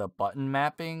like the button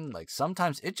mapping, like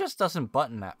sometimes it just doesn't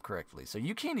button map correctly, so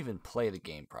you can't even play the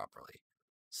game properly.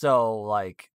 So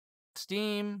like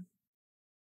Steam,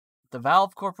 the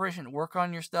Valve Corporation, work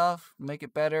on your stuff, make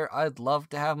it better. I'd love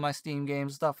to have my Steam game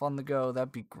stuff on the go.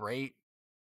 That'd be great.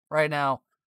 Right now,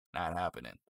 not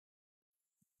happening.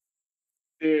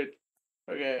 Dude,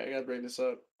 okay, I gotta bring this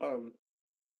up.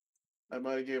 I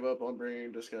might have gave up on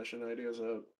bringing discussion ideas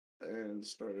up and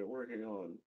started working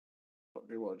on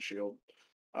Pokemon Shield.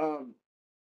 Um,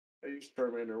 I used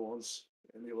Charmander once,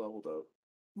 and he leveled up.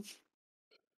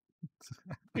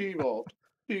 He evolved.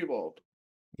 He evolved.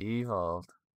 Evolved.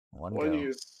 One One go.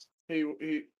 use.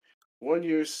 He one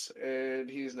use, and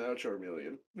he's now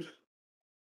Charmeleon.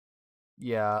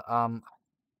 Yeah, I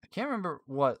can't remember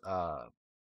what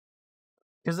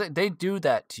because they do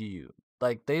that to you.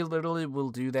 Like they literally will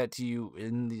do that to you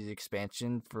in the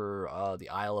expansion for the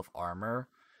Isle of Armor.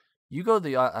 You go to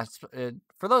the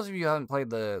for those of you who haven't played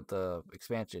the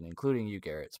expansion, including you,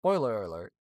 Garrett. Spoiler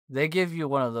alert: they give you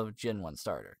one of the Gen 1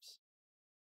 starters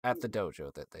at the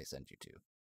dojo that they send you to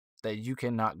that you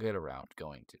cannot get around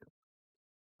going to.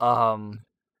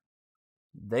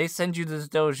 They send you to this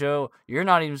dojo. You're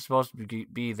not even supposed to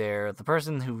be there. The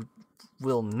person who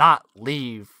will not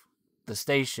leave the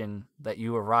station that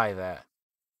you arrive at,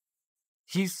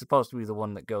 he's supposed to be the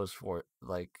one that goes for it.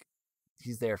 Like,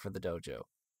 he's there for the dojo.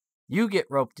 You get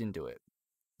roped into it.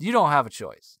 You don't have a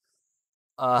choice.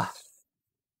 But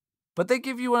they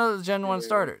give you one of the Gen 1 Yeah,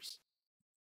 starters.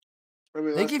 I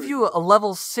mean They that's give pretty you cool. a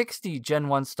level 60 Gen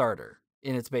 1 starter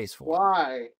in its base form.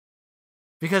 Why?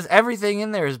 Because everything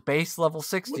in there is base level What?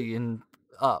 60 and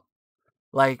up.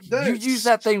 Like, you use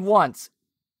That's that thing once,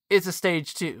 it's a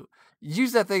stage 2.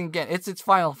 Use that thing again, it's its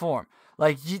final form.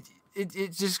 Like,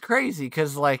 it's just crazy,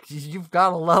 because, like, you've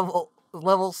got a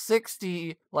level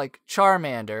 60, like,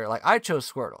 Charmander. Like, I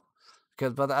chose Squirtle.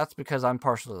 But that's because I'm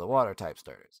partial to the water type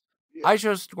starters. yeah. I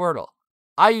chose Squirtle.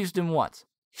 I used him once.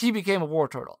 He became a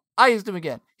Wartortle. I used him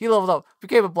again. He leveled up,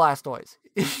 became a Blastoise.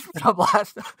 a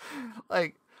Blast,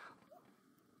 like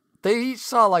they each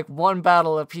saw like one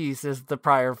battle apiece as the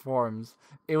prior forms.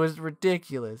 It was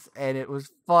ridiculous, and it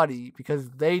was funny because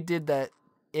they did that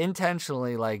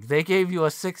intentionally. Like they gave you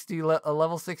a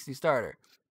level 60 starter,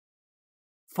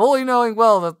 fully knowing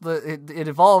well that it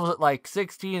evolves at like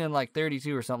 16 and like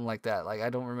 32 or something like that. Like I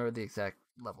don't remember the exact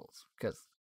levels because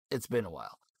it's been a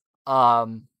while.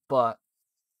 But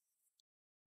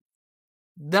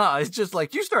no, it's just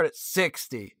like you start at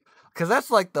 60 because that's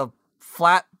like the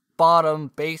flat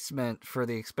bottom basement for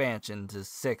the expansion to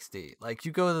 60. Like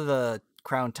you go to the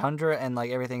Crown Tundra and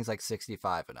like everything's like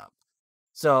 65 and up.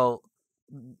 So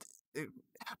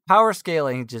power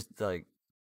scaling just like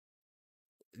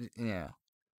yeah.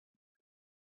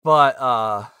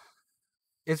 But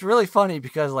it's really funny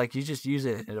because like you just use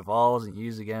it evolves and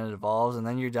use it again, it evolves, and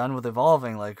then you're done with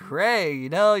evolving. Like, hooray, you're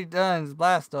done, it's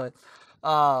Blastoise.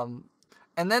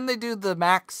 And then they do the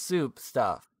max soup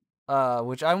stuff.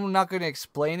 Which I'm not going to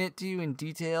explain it to you in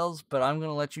details, but I'm going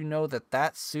to let you know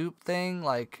that soup thing,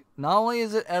 like, not only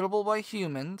is it edible by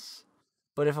humans,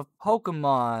 but if a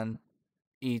Pokemon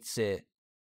eats it,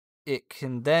 it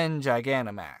can then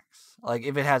Gigantamax. Like,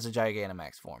 if it has a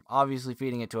Gigantamax form. Obviously,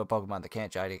 feeding it to a Pokemon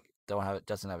that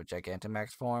doesn't have a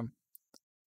Gigantamax form,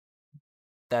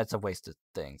 that's a waste of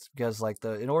things. Because, like,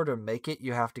 in order to make it,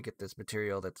 you have to get this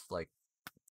material that's, like,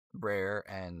 rare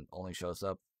and only shows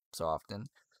up so often.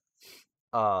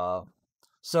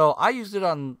 So I used it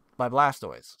on my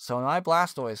Blastoise. So my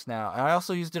Blastoise now, and I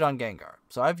also used it on Gengar.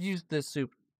 So I've used this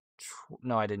soup.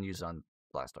 No, I didn't use it on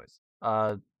Blastoise.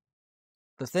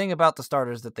 The thing about the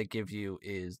starters that they give you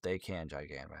is they can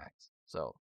Gigantamax.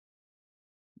 So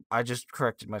I just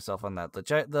corrected myself on that. The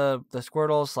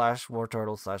Squirtle /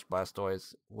 Wartortle /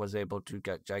 Blastoise was able to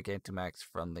get Gigantamax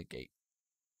from the gate.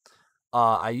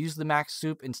 I used the Max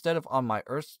Soup instead of on my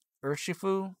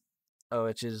Urshifu,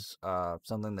 which is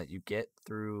something that you get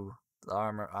through the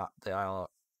Isle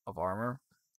of Armor.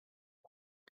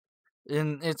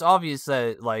 And it's obvious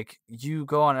that like you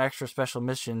go on an extra special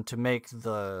mission to make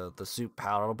the soup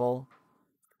palatable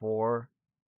for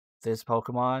this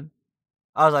Pokemon.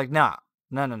 I was like, nah,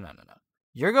 no.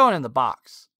 You're going in the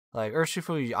box. Like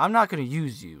Urshifu, I'm not gonna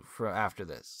use you for after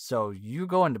this. So you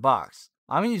go in the box.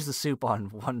 I'm gonna use the soup on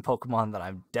one Pokemon that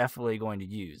I'm definitely going to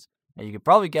use. And you can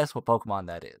probably guess what Pokemon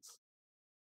that is.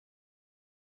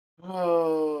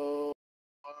 Oh,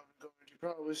 I'm going to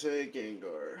probably say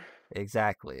Gengar.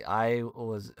 Exactly. I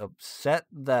was upset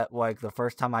that like the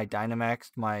first time I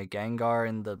Dynamaxed my Gengar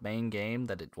in the main game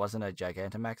that it wasn't a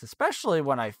Gigantamax, especially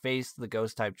when I faced the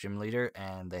Ghost type gym leader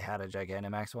and they had a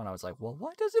Gigantamax one. I was like, well,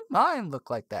 why doesn't mine look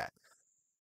like that?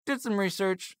 Did some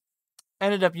research,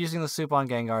 ended up using the soup on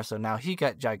Gengar, so now he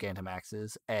got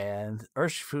Gigantamaxes, and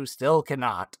Urshifu still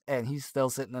cannot, and he's still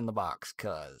sitting in the box,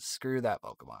 cause screw that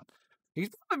Pokemon. He's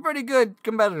probably pretty good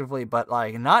competitively, but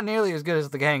like not nearly as good as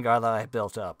the Gengar that I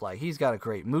built up. Like he's got a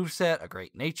great moveset, a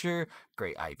great nature,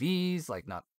 great IVs, like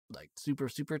not like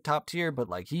super top tier, but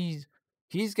like he's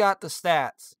got the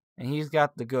stats and he's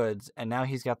got the goods, and now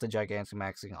he's got the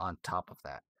Gigantamaxing on top of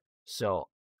that. So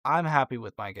I'm happy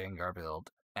with my Gengar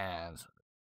build, and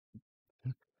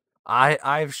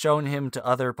I've shown him to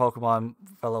other fellow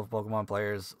Pokemon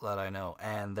players that I know,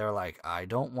 and they're like, I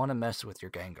don't want to mess with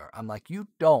your Gengar. I'm like, you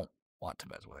don't want to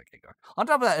mess with a Gengar. On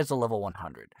top of that, it's a level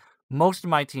 100. Most of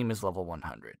my team is level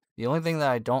 100. The only thing that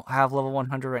I don't have level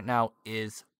 100 right now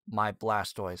is my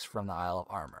Blastoise from the Isle of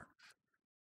Armor.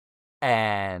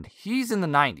 And he's in the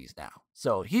 90s now,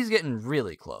 so he's getting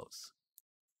really close.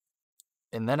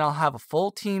 And then I'll have a full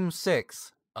team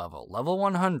 6 of a level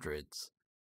 100s,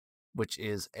 which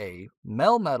is a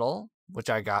Melmetal, which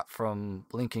I got from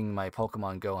linking my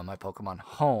Pokemon Go and my Pokemon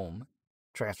Home,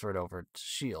 transferred over to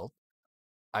Shield.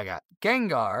 I got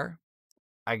Gengar.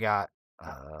 I got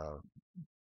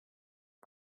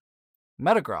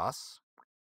Metagross.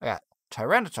 I got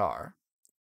Tyranitar.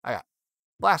 I got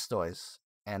Blastoise.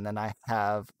 And then I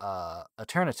have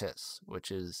Eternatus, which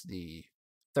is the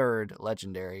third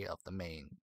legendary of the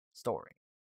main story,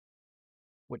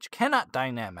 which cannot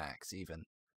Dynamax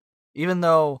even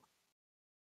though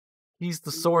he's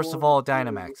the source of all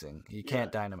Dynamaxing. He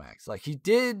can't Dynamax. Like, he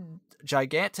did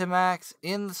Gigantamax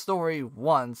in the story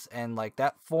once, and, like,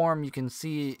 that form you can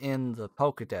see in the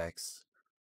Pokedex,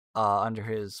 under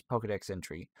his Pokedex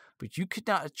entry. But you could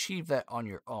not achieve that on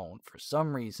your own for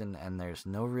some reason, and there's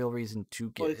no real reason to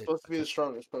Well, get he's it. supposed to be the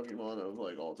strongest Pokemon of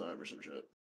like all time or some shit.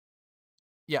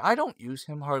 Yeah, I don't use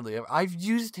him hardly ever. I've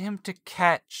used him to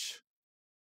catch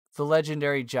the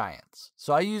legendary giants.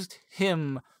 So I used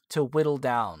him to whittle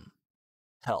down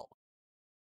health.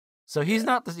 So he's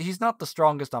not the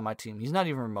strongest on my team. He's not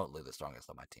even remotely the strongest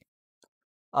on my team.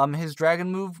 His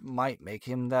dragon move might make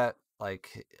him that,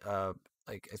 like I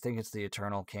think it's the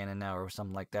Eternal Cannon now or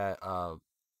something like that.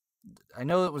 I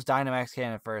know it was Dynamax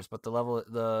Cannon first, but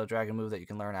the dragon move that you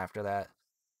can learn after that,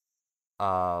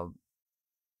 uh,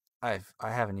 I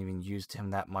haven't even used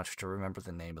him that much to remember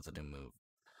the name of the new move.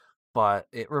 But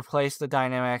it replaced the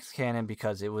Dynamax Cannon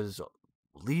because it was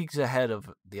leagues ahead of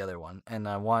the other one, and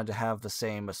I wanted to have the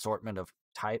same assortment of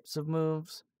types of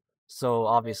moves. So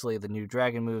obviously, the new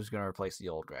Dragon move is going to replace the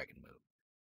old Dragon move.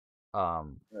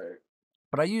 Right.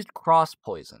 But I used Cross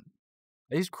Poison.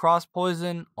 I used Cross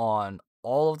Poison on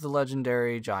all of the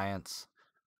legendary giants: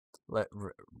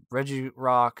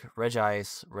 Regirock,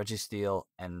 Regice, Registeel,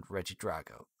 and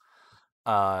Regidrago.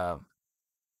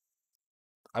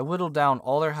 I whittled down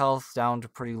all their health down to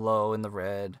pretty low in the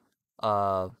red,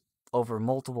 over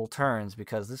multiple turns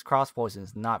because this cross poison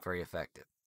is not very effective.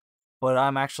 But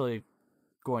I'm actually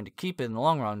going to keep it in the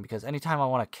long run because anytime I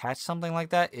want to catch something like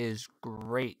that, it is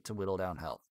great to whittle down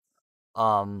health.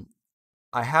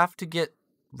 I have to get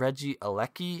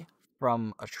Regieleki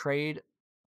from a trade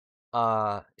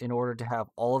in order to have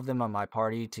all of them on my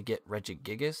party to get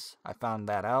Regigigas. I found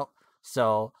that out.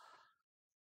 So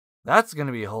that's going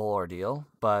to be a whole ordeal,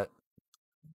 but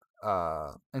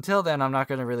until then, I'm not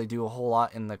going to really do a whole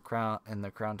lot in the Crown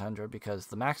Tundra because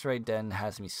the Max Raid Den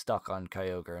has me stuck on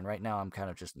Kyogre, and right now I'm kind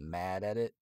of just mad at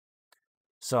it.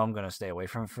 So I'm going to stay away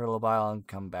from it for a little while and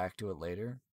come back to it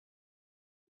later.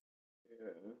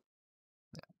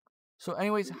 Yeah. So,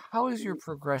 anyways, how is your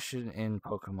progression in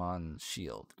Pokemon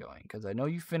Shield going? Because I know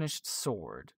you finished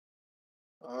Sword.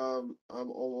 I'm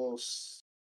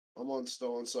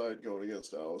still inside going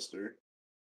against Alistair.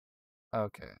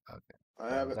 Okay. I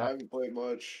Then haven't played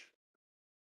much.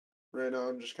 Right now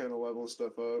I'm just kinda leveling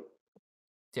stuff up.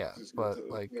 yeah, Just get but to the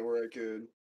like, point where I could.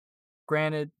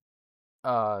 granted,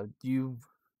 you've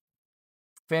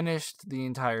finished the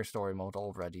entire story mode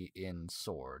already in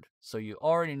Sword, so you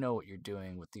already know what you're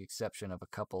doing with the exception of a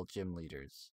couple gym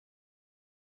leaders.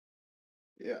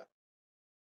 Yeah.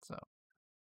 So,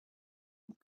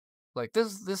 like,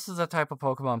 this is the type of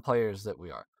Pokemon players that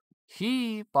we are.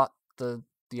 He bought the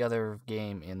other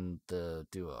game in the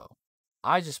duo.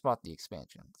 I just bought the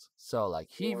expansions. So like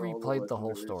he Or all the replayed the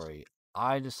whole legendaries. story.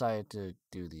 I decided to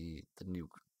do the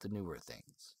newer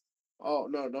things. Oh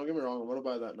no, don't get me wrong, I'm gonna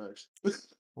buy that next.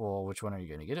 Well, which one are you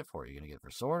gonna get it for? Are you gonna get it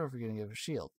for Sword or are you gonna get it for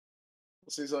Shield?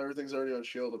 Since everything's already on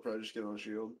Shield, I'll probably just get on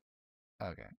Shield,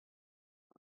 Okay.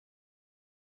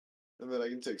 and then I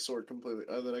can take Sword completely.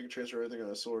 And then I can transfer everything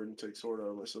on a Sword and take Sword out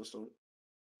of my system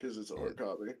because it's a Yeah. hard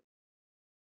copy.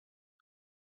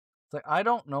 It's like I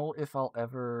don't know if I'll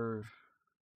ever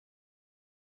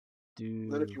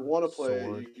Then if do you want to play it,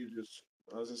 sword. you can just.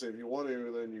 I was gonna say if you want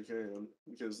to, then you can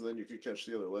because then you could catch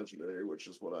the other legendary, which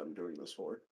is what I'm doing this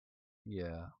for.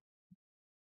 Yeah.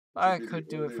 Which would I be the could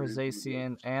do it only for reason to do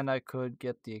Zacian, it. and I could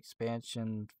get the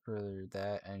expansion for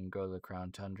that and go to the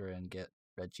Crown Tundra and get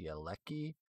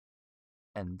Regieleki,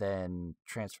 and then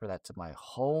transfer that to my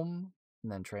home,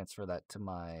 and then transfer that to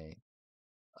my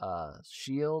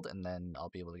shield, and then I'll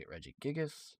be able to get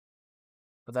Regigigas.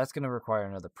 But that's going to require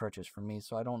another purchase for me,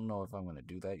 so I don't know if I'm going to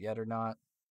do that yet or not.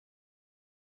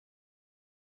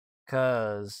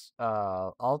 Cause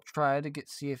I'll try to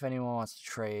see if anyone wants to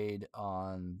trade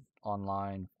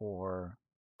online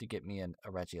to get me a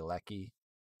Regieleki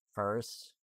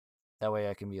first. That way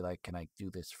I can be like, can I do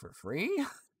this for free?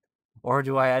 Or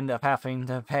do I end up having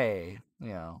to pay?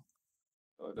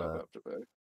 I'd But have to pay.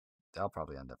 I'll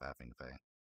probably end up having to pay.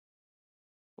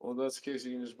 Well, in that case,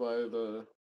 you can just buy the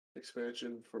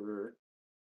expansion for Yeah,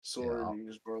 Sword. And you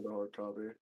can just borrow the hard copy.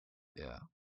 yeah.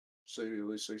 Save you at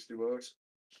least $60.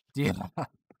 Yeah.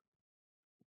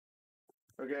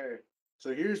 Okay,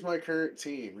 so here's my current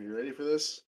team. Are you ready for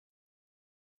this?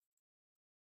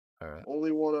 Alright.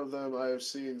 Only one of them I have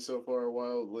seen so far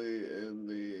wildly in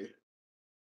the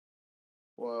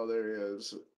wild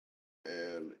areas,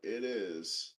 and it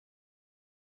is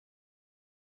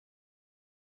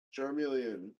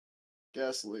Charmeleon,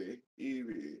 Ghastly,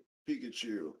 Eevee,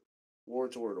 Pikachu,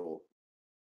 Wartortle,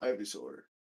 Ivysaur.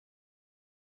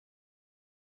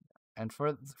 And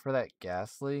for that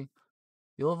Ghastly,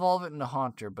 you'll evolve it into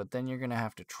Haunter, but then you're gonna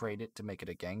have to trade it to make it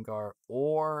a Gengar,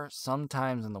 or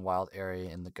sometimes in the wild area,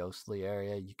 in the ghostly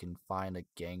area, you can find a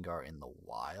Gengar in the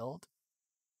wild.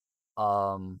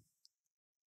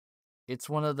 It's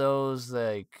one of those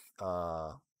like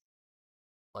a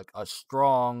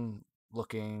strong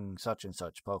looking such and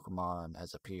such Pokemon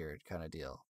has appeared kind of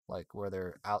deal. Like where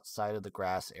they're outside of the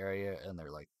grass area and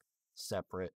they're like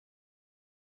separate.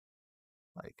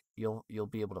 Like you'll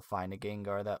be able to find a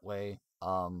Gengar that way.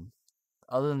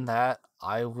 Other than that,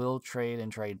 I will trade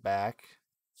and trade back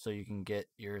so you can get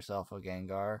yourself a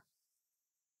Gengar.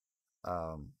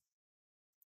 Um,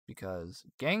 because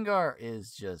Gengar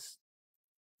is just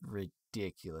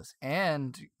ridiculous.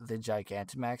 And the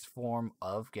Gigantamax form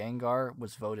of Gengar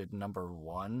was voted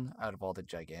 #1 out of all the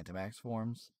Gigantamax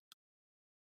forms.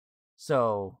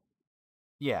 So,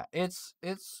 yeah, it's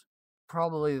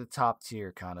probably the top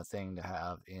tier kind of thing to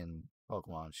have in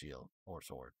Pokemon Shield or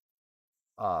Sword.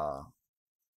 Uh,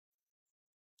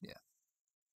 yeah.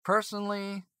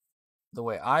 Personally, the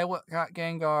way I got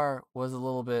Gengar was a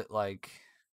little bit like,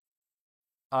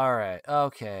 all right,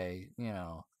 okay,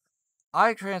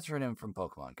 I transferred him from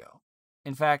Pokemon Go.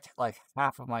 In fact, like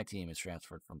half of my team is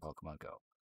transferred from Pokemon Go.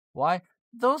 Why?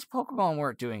 Those Pokemon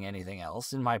weren't doing anything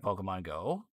else in my Pokemon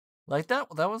Go. Like that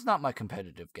was not my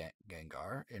competitive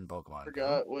Gengar in Pokemon Go.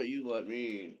 Forgot what you let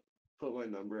me put my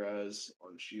number as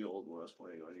on Shield when I was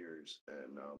playing on yours,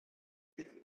 and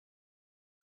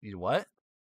You what?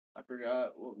 I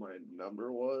forgot what my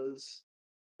number was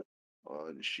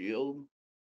on Shield,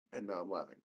 and now I'm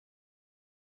laughing.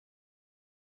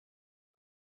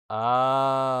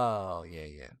 Oh, yeah,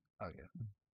 yeah. Okay.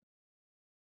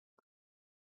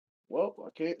 Well, I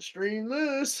can't stream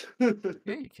this.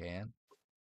 Yeah, you can.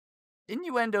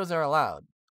 Innuendos are allowed.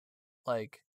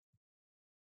 Like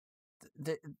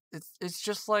it's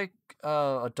just like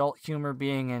adult humor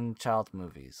being in child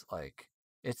movies. Like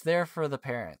it's there for the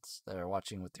parents that are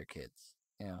watching with their kids.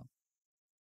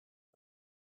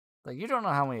 Like you don't know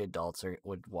how many adults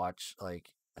would watch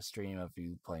like a stream of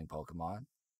you playing Pokemon.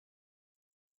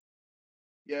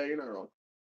 Yeah, you're not wrong.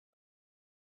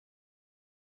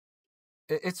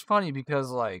 It's funny because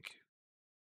like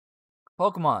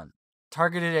Pokemon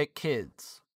targeted at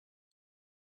kids,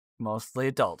 mostly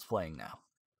adults playing now.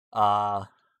 Uh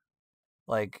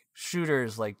like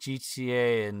shooters like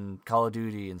GTA and Call of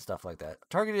Duty and stuff like that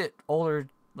targeted at older,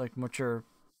 like mature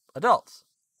adults,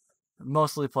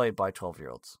 mostly played by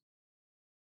 12-year-olds.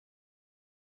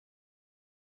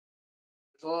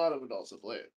 There's a lot of adults that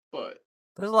play it, but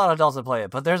There's a lot of adults that play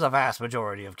it, but there's a vast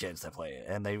majority of kids that play it,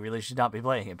 and they really should not be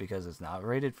playing it because it's not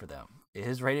rated for them. It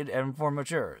is rated M for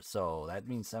mature, so that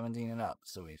means 17 and up.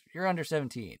 So if you're under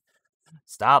 17,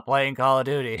 stop playing Call of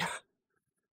Duty.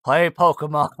 Play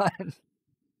Pokemon.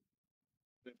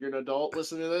 if you're an adult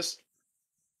listening to this,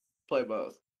 play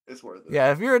both. It's worth it.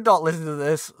 Yeah, if you're an adult listening to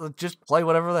this, just play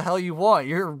whatever the hell you want.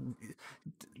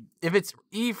 if it's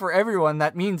E for everyone,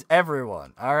 that means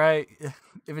everyone. All right.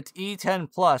 If it's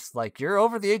E10 plus, like you're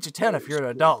over the age of 10 if you're an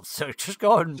adult, so just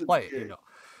go ahead and play it. You know.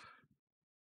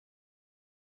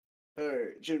 All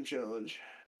right, gym challenge.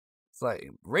 It's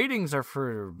like ratings are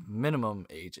for minimum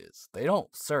ages. They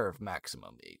don't serve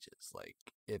maximum ages. Like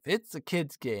if it's a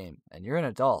kid's game and you're an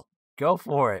adult, go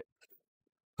for it.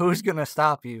 Who's gonna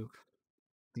stop you?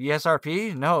 The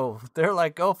SRP? No, they're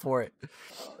like, go for it.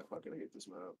 Oh, I fucking hate this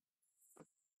map.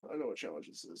 I know what challenge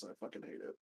this is. I fucking hate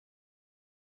it.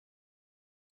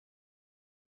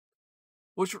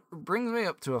 Which brings me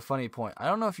up to a funny point. I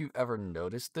don't know if you've ever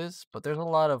noticed this, but there's a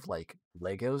lot of like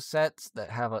Lego sets that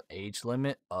have an age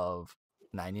limit of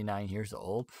 99 years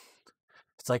old.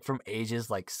 It's like from ages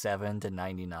like 7 to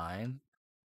 99.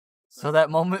 So that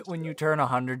moment when you turn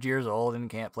 100 years old and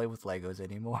can't play with Legos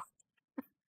anymore.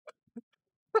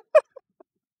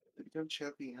 They become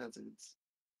champion hazards.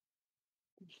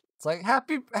 It's like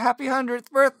happy 100th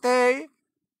birthday.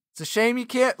 It's a shame you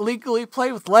can't legally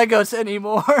play with Legos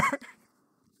anymore.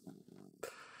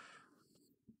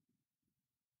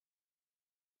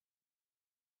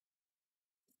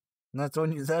 And that's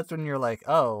when you're like,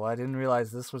 oh, I didn't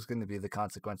realize this was going to be the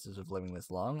consequences of living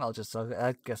this long. I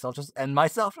guess I'll just end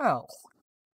myself now.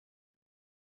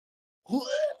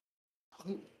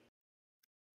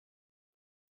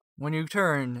 When you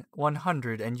turn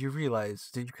 100 and you realize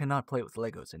that you cannot play with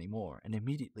Legos anymore, and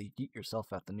immediately yeet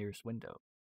yourself out the nearest window.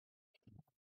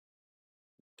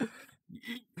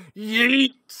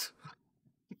 Yeet!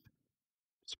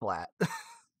 Splat.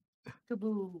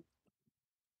 Kaboom.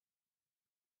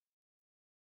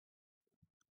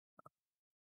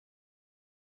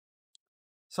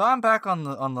 So I'm back on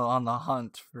the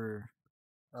hunt for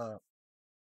on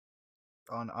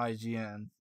IGN,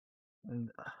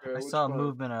 and Okay, I which saw a one?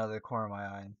 movement out of the corner of my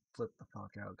eye and flipped the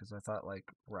fuck out because I thought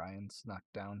like Ryan snuck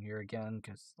down here again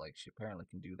because like she apparently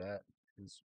can do that.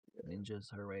 Because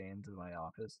ninjas her way into my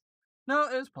office. No,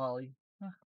 it was Polly.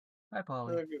 Hi,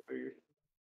 Polly. I get figured.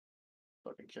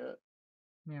 Fucking cat.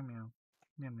 Meow meow,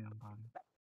 meow meow, Polly.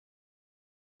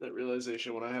 That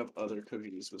realization when I have other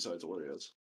cookies besides Oreos.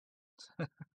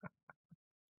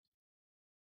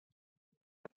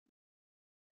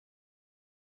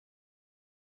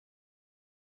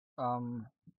 Um.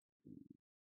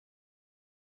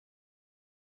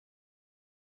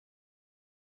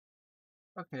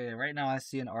 Okay, right now I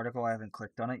see an article. I haven't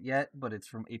clicked on it yet, but it's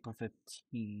from April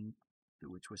 15th,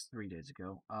 which was 3 days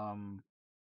ago.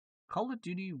 Call of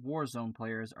Duty Warzone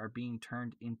players are being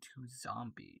turned into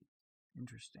zombies.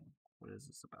 Interesting. What is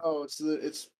this about? Oh,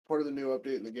 it's part of the new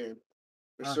update in the game.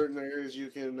 There's Ah, certain areas you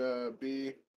can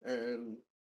be, and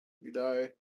you die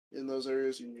in those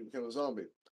areas, and you become a zombie.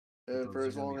 And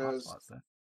those are gonna be hotspots then.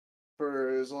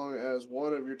 for as long as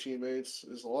one of your teammates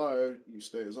is alive, you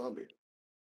stay a zombie.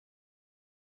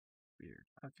 Weird.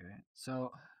 Okay,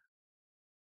 so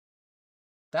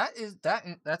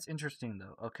that's interesting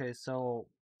though. Okay, so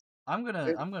It, I'm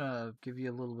gonna give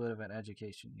you a little bit of an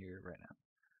education here right now.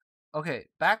 Okay,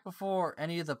 back before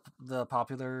any of the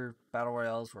popular battle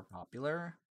royales were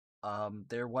popular,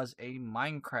 there was a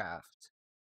Minecraft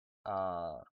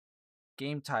uh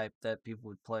game type that people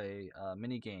would play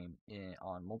mini game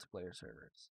on multiplayer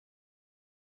servers.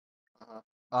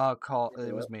 uh-huh.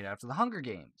 It was made after the Hunger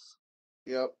Games.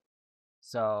 Yep.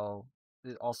 So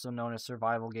also known as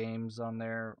survival games on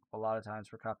there a lot of times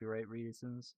for copyright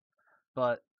reasons.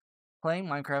 But playing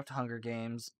Minecraft Hunger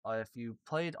Games, if you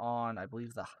played on, I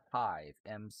believe, the Hive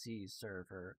MC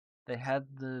server, they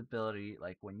had the ability,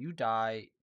 like, when you die,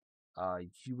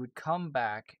 you would come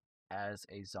back as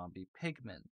a zombie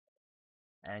pigman.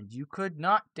 And you could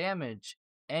not damage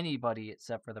anybody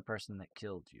except for the person that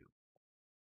killed you.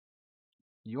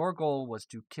 Your goal was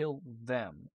to kill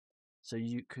them so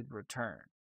you could return.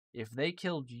 If they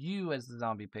killed you as the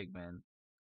zombie pigman,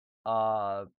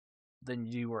 then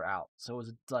you were out. So it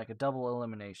was like a double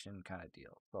elimination kind of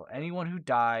deal. So anyone who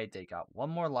died, they got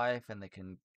one more life, and they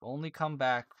can only come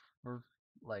back for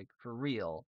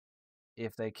real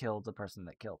if they killed the person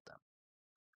that killed them.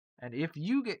 And if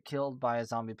you get killed by a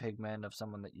zombie pigman of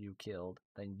someone that you killed,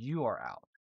 then you are out.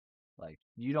 Like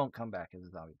you don't come back as a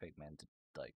zombie pigman.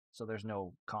 So there's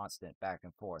no constant back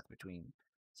and forth between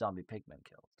zombie pigmen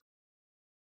killed.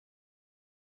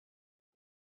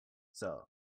 So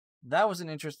that was an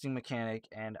interesting mechanic,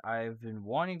 and I've been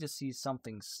wanting to see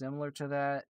something similar to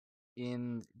that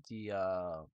in the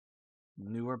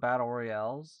newer battle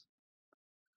royales.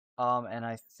 And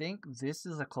I think this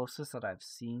is the closest that I've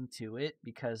seen to it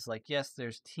because, like, yes,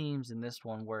 there's teams in this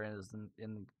one, whereas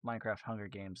in Minecraft Hunger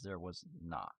Games there was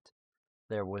not.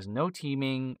 There was no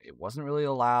teaming. It wasn't really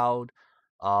allowed.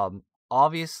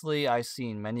 obviously I've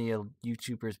seen many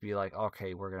YouTubers be like,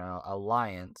 okay, we're gonna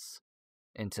alliance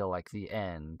until like the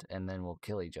end, and then we'll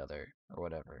kill each other or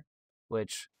whatever,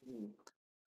 which Mm.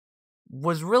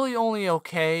 was really only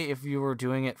okay if you were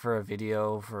doing it for a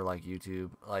video for like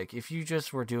YouTube. Like if you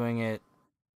just were doing it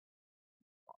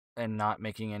and not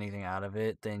making anything out of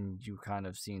it, then you kind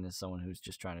of seen as someone who's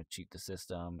just trying to cheat the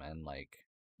system and like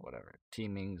whatever.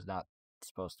 Teaming's not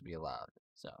supposed to be allowed,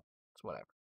 so it's whatever.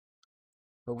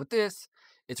 But with this,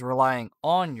 it's relying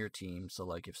on your team. So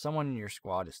like if someone in your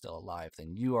squad is still alive,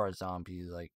 then you are a zombie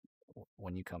like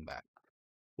when you come back.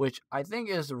 Which I think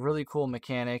is a really cool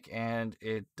mechanic, and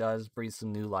it does breathe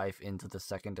some new life into the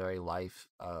secondary life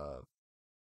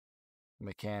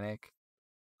mechanic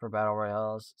for battle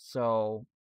royales. So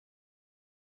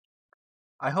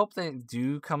I hope they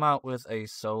do come out with a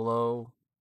solo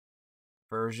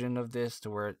version of this to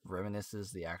where it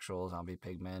reminisces the actual zombie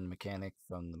pigmen mechanic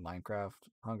from the Minecraft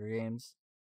Hunger Games.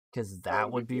 Because That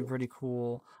that would be would be cool. pretty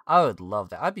cool. I would love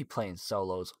that. I'd be playing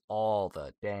solos all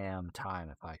the damn time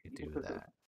if I could do that.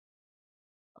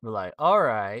 I'd be like,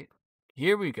 alright,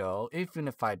 here we go. Even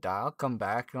if I die, I'll come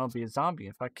back and I'll be a zombie.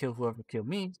 If I kill whoever killed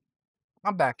me,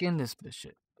 I'm back in this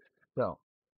shit. So,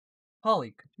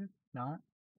 Holly, could you not?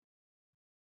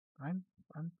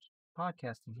 I'm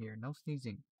podcasting here. No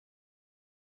sneezing.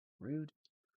 Rude.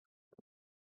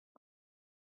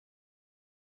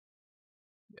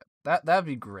 Yeah, that'd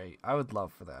be great. I would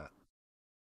love for that.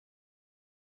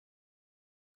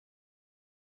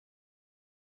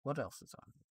 What else is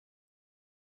on?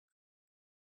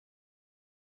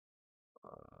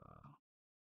 Uh,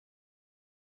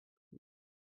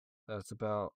 that's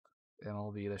about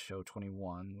MLB The Show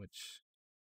 21, which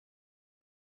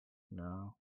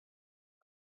no.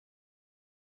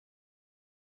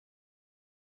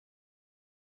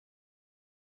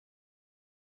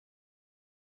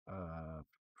 Uh,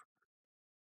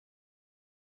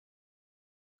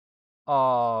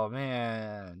 oh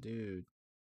man, dude.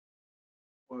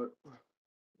 What?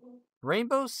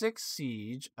 Rainbow Six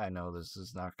Siege. I know this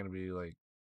is not going to be like.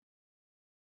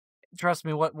 Trust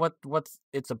me, what's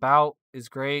it's about is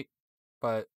great,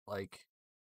 but like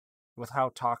with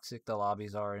how toxic the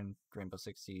lobbies are in Rainbow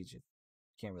Six Siege, you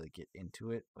can't really get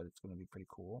into it. But it's going to be pretty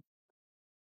cool.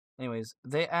 Anyways,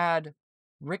 they add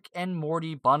Rick and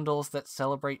Morty bundles that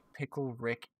celebrate Pickle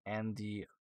Rick and the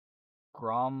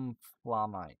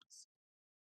Gromflamites.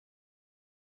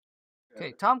 Yeah.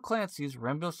 Okay, Tom Clancy's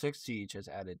Rainbow Six Siege has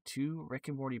added 2 Rick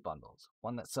and Morty bundles.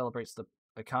 One that celebrates the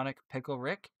iconic Pickle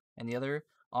Rick, and the other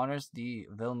honors the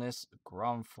villainous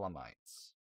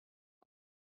Gromflamites.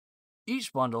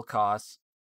 Each bundle costs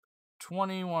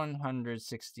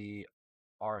 2,160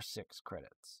 R6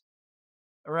 credits,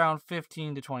 around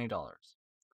 $15 to $20.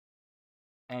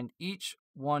 And each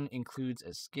one includes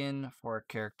a skin for a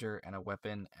character and a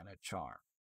weapon and a charm,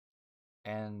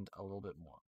 and a little bit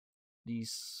more. The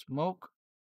Smoke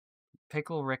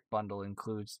Pickle Rick bundle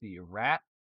includes the Rat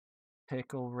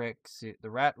Pickle Rick suit, the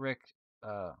Rat Rick,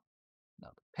 no, the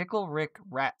Pickle Rick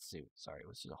rat suit. Sorry,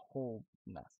 which is a whole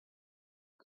mess,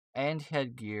 and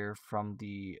headgear from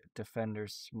the Defender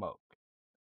Smoke.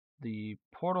 The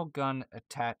portal gun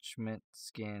attachment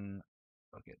skin.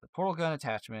 Okay, the portal gun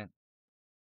attachment,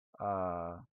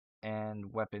 uh,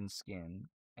 and weapon skin,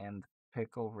 and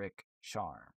Pickle Rick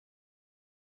charm.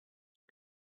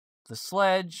 The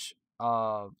sledge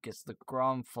gets the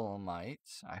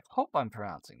Gromflamite. I hope I'm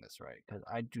pronouncing this right because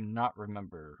I do not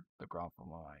remember the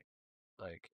Gromflamite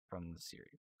like from the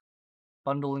series.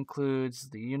 Bundle includes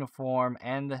the uniform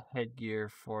and the headgear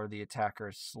for the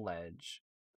attacker's sledge,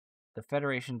 the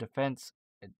Federation Defense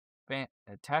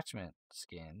attachment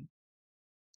skin.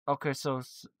 Okay, so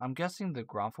I'm guessing the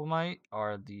Gromflamite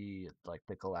are the like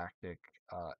the galactic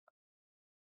uh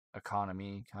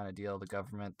economy kind of deal, the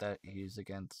government that he's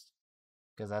against,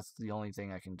 because that's the only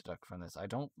thing I can deduct from this. I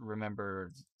don't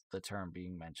remember the term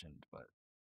being mentioned, but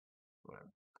whatever.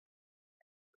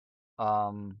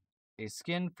 A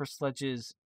skin for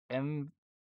Sledge's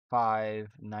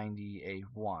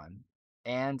M590A1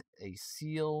 and a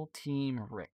SEAL Team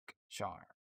Rick charm.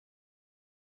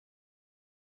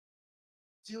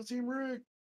 SEAL Team Rick.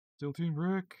 SEAL Team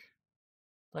Rick.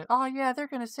 Like, oh yeah, they're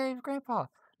gonna save Grandpa.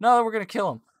 No, we're gonna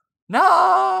kill him.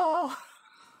 No.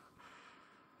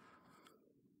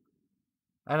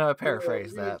 I know I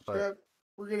paraphrased that, but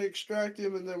We're gonna extract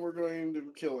him, and then we're going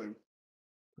to kill him.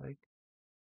 like,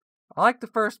 I like the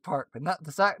first part, but not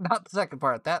the second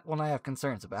part. That one I have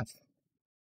concerns about.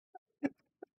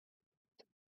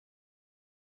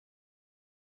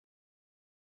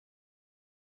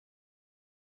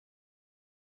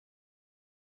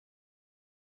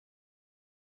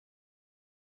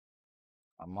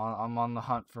 I'm on the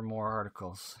hunt for more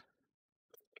articles.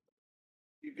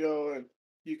 You go and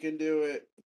you can do it.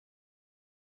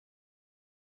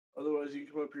 Otherwise, you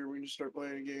can come up here when you start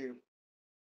playing a game.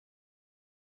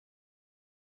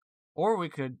 Or we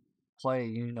could play,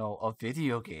 a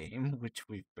video game, which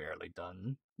we've barely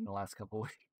done in the last couple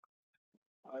weeks.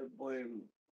 I blame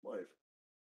life.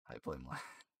 I blame my.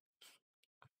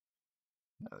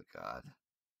 Oh God.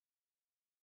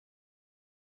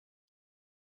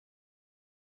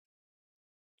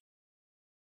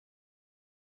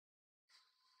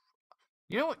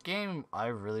 You know what game I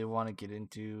really want to get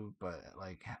into, but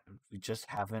like we just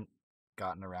haven't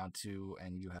gotten around to,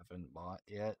 and you haven't bought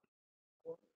yet?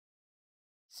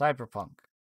 Cyberpunk.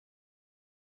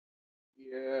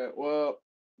 Yeah, well,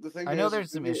 the thing I know is,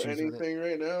 if there's we some do issues with it. anything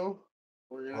right now,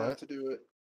 we're gonna have What? to do it.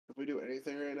 If we do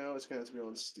anything right now, it's gonna have to be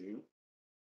on Steam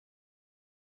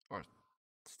Or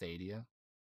Stadia?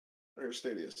 or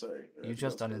Stadia. Sorry, it You has to be on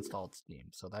just Stadia. uninstalled Steam,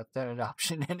 so that's not an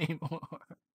option anymore.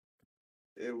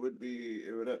 It would be.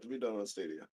 It would have to be done on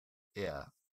Stadia Yeah.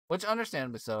 Which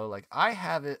understandably so. Like I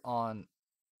have it on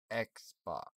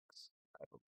Xbox.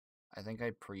 I think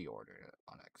I pre-ordered it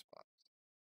on Xbox.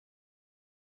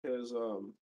 because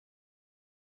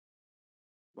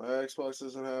my Xbox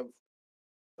doesn't have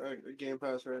a Game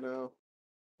Pass right now,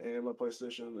 and my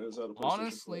PlayStation is out of PlayStation Plus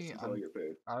Honestly, until I get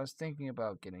paid. I was thinking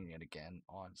about getting it again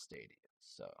on Stadia.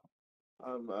 So,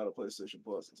 I'm out of PlayStation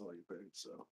Plus until I get paid.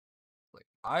 So like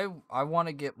I want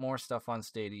to get more stuff on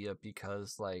Stadia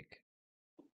because like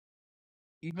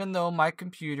even though my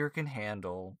computer can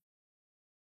handle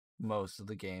most of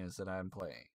the games that I'm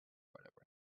playing, whatever.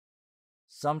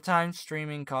 Sometimes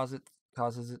streaming causes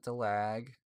it to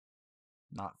lag,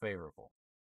 not favorable.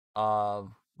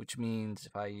 Which means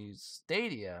if I use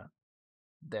Stadia,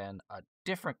 then a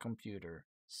different computer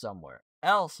somewhere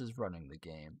else is running the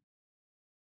game.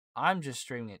 I'm just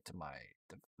streaming it to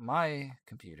my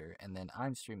computer, and then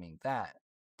I'm streaming that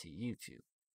to YouTube,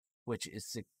 which is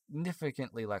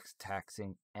significantly less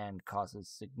taxing and causes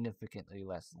significantly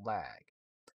less lag.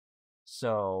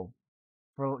 So,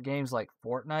 for games like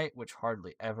Fortnite, which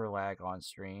hardly ever lag on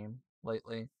stream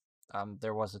lately,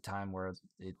 there was a time where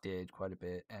it did quite a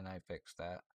bit, and I fixed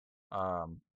that.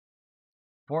 Um,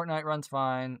 Fortnite runs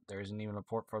fine. There isn't even a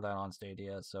port for that on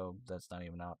Stadia, so that's not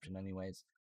even an option, anyways.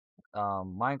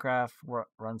 Minecraft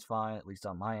runs fine, at least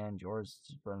on my end. Yours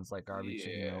runs like garbage,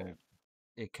 even yeah, though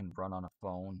it can run on a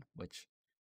phone, which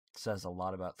says a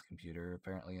lot about the computer,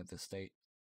 apparently, at this state.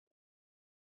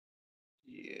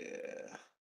 yeah,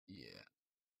 Yeah.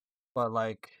 But,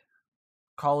 like,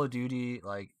 Call of Duty,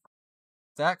 like,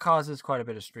 that causes quite a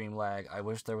bit of stream lag. I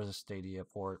wish there was a Stadia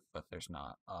port, but there's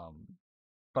not.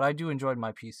 But I do enjoy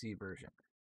my PC version.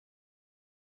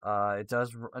 It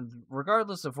does,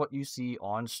 regardless of what you see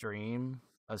on stream,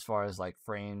 as far as like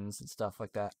frames and stuff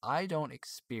like that, I don't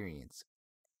experience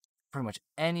pretty much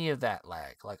any of that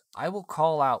lag. Like, I will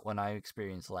call out when I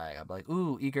experience lag. I'm like,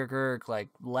 ooh, eager gurg, like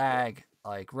lag,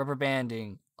 like rubber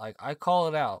banding. Like, I call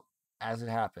it out as it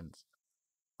happens.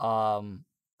 Um,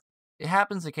 it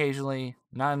happens occasionally,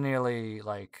 not nearly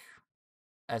like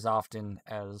as often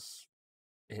as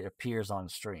it appears on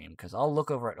stream, because I'll look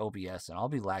over at OBS and I'll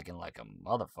be lagging like a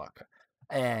motherfucker.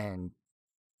 And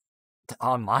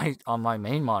on my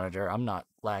main monitor, I'm not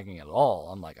lagging at all.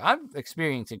 I'm like, I'm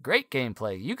experiencing great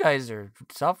gameplay. You guys are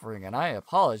suffering, and I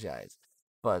apologize.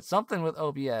 But something with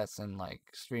OBS and like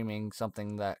streaming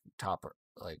something that top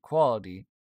like quality,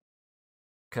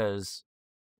 because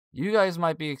you guys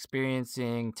might be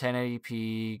experiencing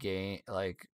 1080p game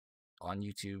like on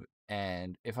YouTube,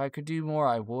 and if I could do more,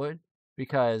 I would,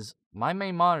 because my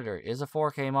main monitor is a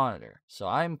 4K monitor, so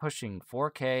I'm pushing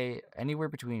 4K anywhere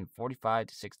between 45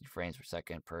 to 60 frames per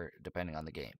second per depending on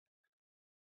the game.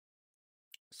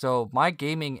 So my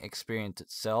gaming experience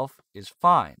itself is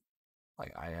fine.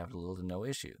 Like, I have little to no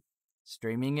issue.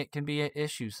 Streaming it can be an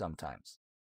issue sometimes,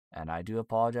 and I do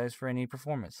apologize for any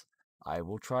performance. I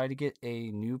will try to get a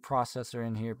new processor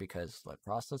in here because the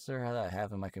processor that I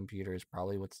have in my computer is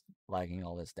probably what's lagging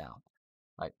all this down.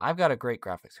 Like, I've got a great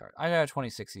graphics card. I got a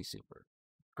 2060 Super.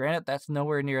 Granted, that's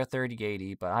nowhere near a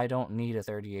 3080, but I don't need a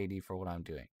 3080 for what I'm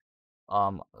doing.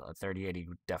 A 3080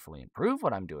 would definitely improve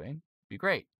what I'm doing. Be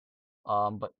great.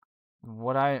 But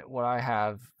what I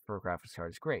have for a graphics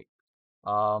card is great.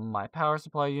 My power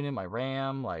supply unit, my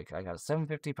RAM, like I got a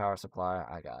 750 power supply.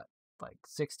 I got like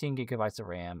 16 gigabytes of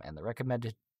RAM, and the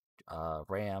recommended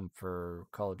RAM for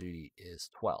Call of Duty is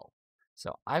 12.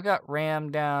 So I've got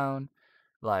RAM down.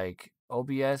 Like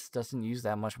OBS doesn't use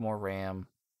that much more RAM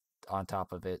on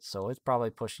top of it, so it's probably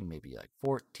pushing maybe like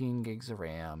 14 gigs of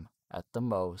RAM at the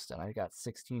most, and I got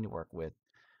 16 to work with.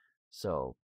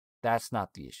 So That's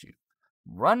not the issue.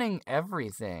 Running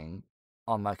everything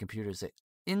on my computer is an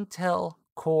Intel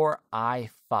Core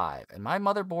i5, and my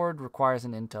motherboard requires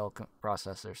an Intel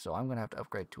processor, so I'm going to have to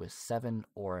upgrade to a 7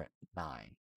 or a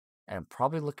 9. And I'm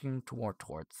probably looking more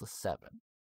towards the 7.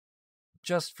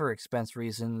 Just for expense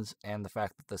reasons and the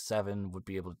fact that the 7 would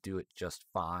be able to do it just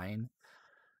fine.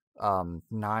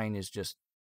 9 is just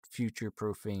future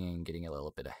proofing and getting a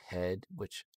little bit ahead,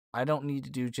 which I don't need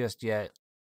to do just yet.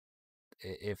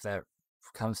 If that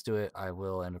comes to it, I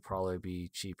will, and it'll probably be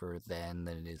cheaper then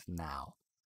than it is now.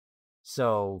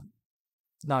 So,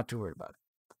 not too worried about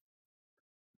it.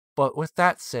 But with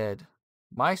that said,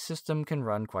 my system can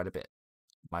run quite a bit.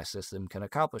 My system can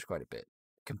accomplish quite a bit.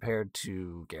 Compared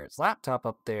to Garrett's laptop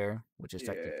up there, which is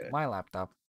technically Yeah, my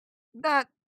laptop, that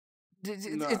it's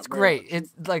not very great. much.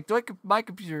 It's like my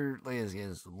computer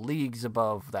is leagues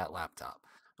above that laptop.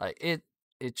 Like it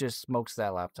just smokes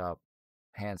that laptop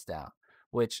hands down.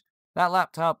 Which that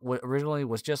laptop originally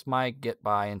was just my get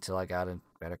by until I got a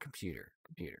better computer.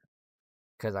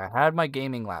 Because I had my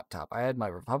gaming laptop. I had my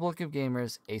Republic of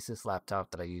Gamers Asus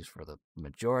laptop that I used for the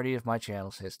majority of my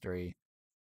channel's history,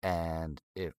 and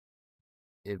it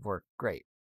worked great.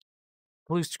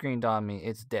 Blue screened on me.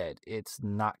 It's dead. It's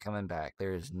not coming back.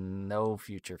 There is no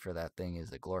future for that thing.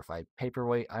 It's a glorified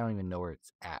paperweight. I don't even know where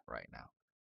it's at right now.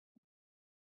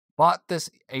 Bought this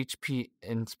HP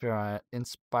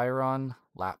Inspiron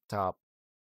laptop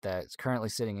that's currently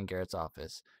sitting in Garrett's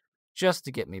office just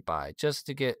to get me by, just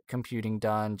to get computing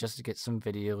done, just to get some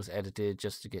videos edited,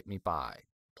 just to get me by.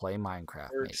 Play Minecraft,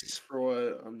 maybe. Works for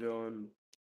what I'm doing,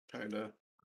 kinda.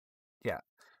 Yeah.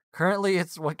 Currently,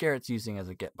 it's what Garrett's using as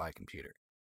a get by computer.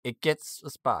 It gets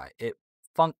us by. It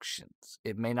functions.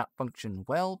 It may not function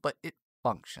well, but it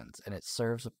functions and it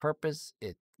serves a purpose.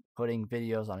 It's putting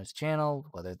videos on his channel,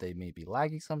 whether they may be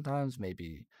laggy sometimes,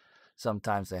 maybe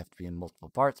sometimes they have to be in multiple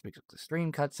parts because the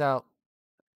stream cuts out.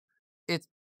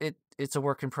 It's a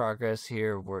work in progress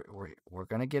here. We're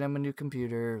gonna get him a new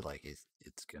computer. Like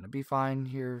it's gonna be fine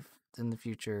here in the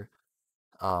future.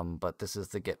 But this is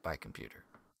the get by computer.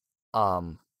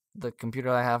 Um, the computer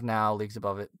I have now leagues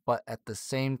above it, but at the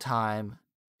same time,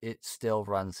 it still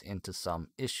runs into some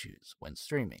issues when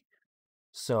streaming.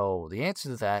 So the answer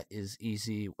to that is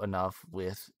easy enough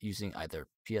with using either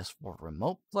PS4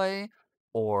 Remote Play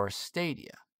or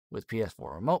Stadia. With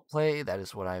PS4 Remote Play, that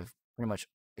is what I've pretty much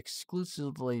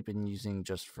exclusively been using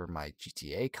just for my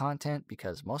GTA content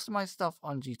because most of my stuff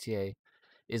on GTA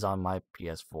is on my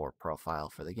PS4 profile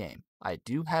for the game. I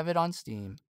do have it on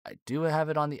Steam. I do have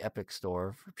it on the Epic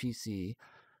Store for PC,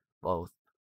 both.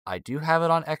 I do have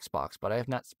it on Xbox, but I have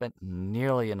not spent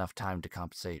nearly enough time to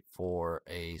compensate for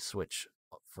a switch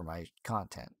for my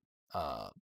content uh,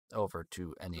 over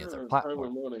to any other Time or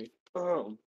platform. money.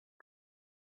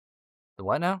 The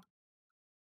what now?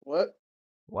 What?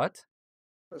 What?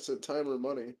 I said time or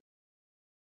money.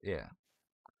 Yeah.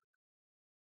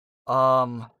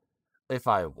 If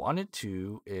I wanted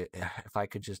to, if I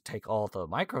could just take all the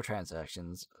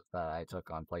microtransactions that I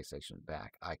took on PlayStation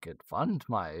back, I could fund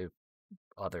my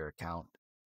other account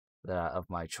of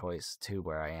my choice to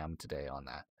where I am today on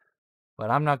that.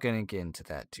 But I'm not going to get into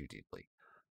that too deeply.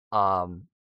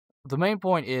 The main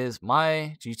point is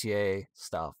my GTA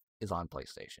stuff is on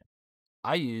PlayStation.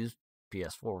 I use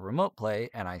PS4 Remote Play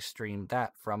and I stream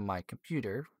that from my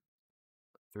computer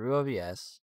through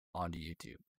OBS onto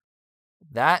YouTube.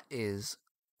 That is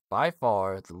by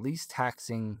far the least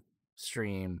taxing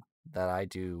stream that I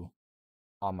do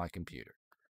on my computer.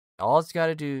 All it's got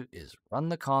to do is run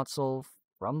the console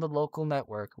from the local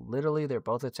network. Literally, they're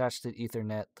both attached to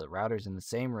Ethernet. The router's in the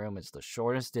same room. It's the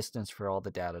shortest distance for all the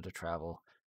data to travel.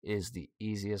 It is the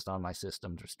easiest on my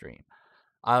system to stream.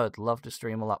 I would love to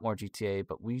stream a lot more GTA,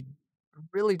 but we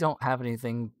really don't have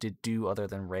anything to do other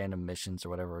than random missions or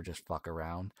whatever, or just fuck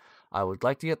around. I would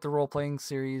like to get the role playing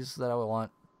series that I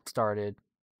want started.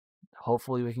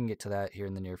 Hopefully, we can get to that here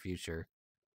in the near future.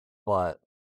 But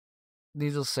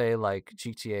needless to say, like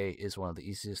GTA is one of the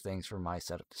easiest things for my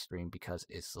setup to stream because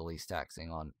it's the least taxing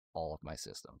on all of my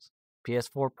systems.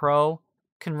 PS4 Pro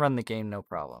can run the game no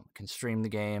problem, can stream the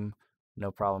game no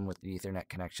problem with the Ethernet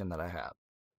connection that I have.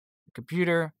 The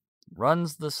computer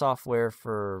runs the software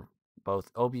for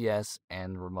both OBS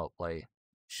and Remote Play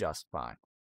just fine.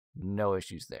 No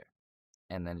issues there.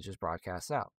 And then it just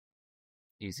broadcasts out.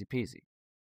 Easy peasy.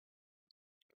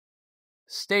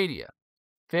 Stadia,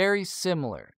 very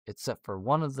similar, except for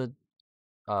one of the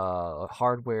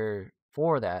hardware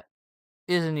for that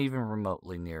isn't even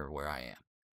remotely near where I am.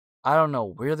 I don't know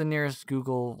where the nearest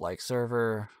Google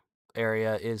server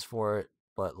area is for it,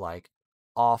 but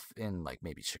off in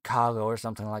maybe Chicago or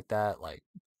something like that,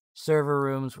 server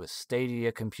rooms with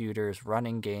Stadia computers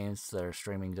running games that are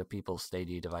streaming to people's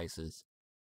Stadia devices.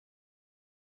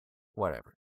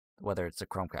 Whatever. Whether it's the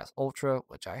Chromecast Ultra,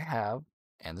 which I have,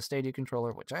 and the Stadia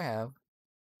controller, which I have,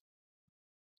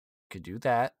 could do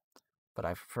that, but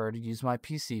I prefer to use my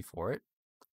PC for it.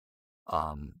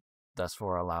 Thus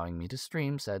for allowing me to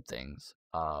stream said things.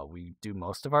 We do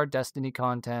most of our Destiny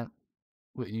content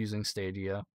using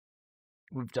Stadia.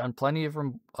 We've done plenty of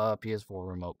PS4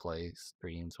 remote play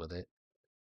streams with it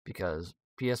because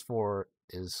PS4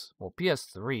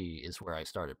 PS3 is where I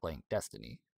started playing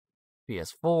Destiny.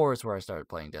 PS4 is where I started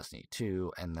playing Destiny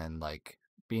 2, and then like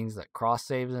being that cross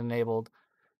save is enabled,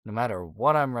 no matter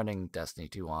what I'm running Destiny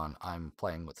 2 on, I'm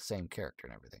playing with the same character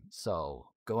and everything. So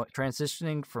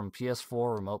transitioning from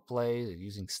PS4 remote play to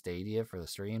using Stadia for the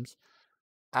streams,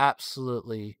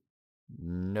 absolutely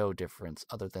no difference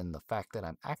other than the fact that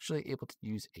I'm actually able to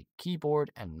use a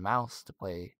keyboard and mouse to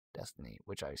play Destiny,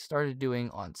 which I started doing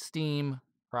on Steam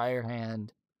prior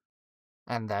hand,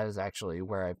 and that is actually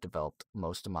where I've developed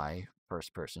most of my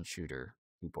first person shooter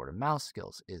keyboard and mouse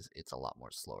skills. It's a lot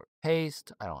more slower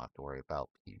paced. I don't have to worry about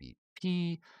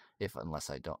PvP unless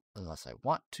I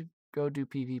want to go do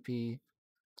PvP.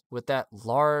 With that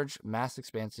large, mass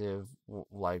expansive,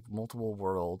 like multiple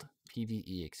world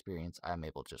PvE experience, I'm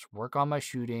able to just work on my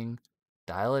shooting,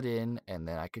 dial it in, and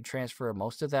then I can transfer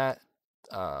most of that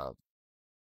uh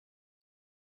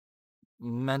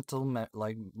muscle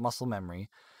memory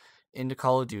into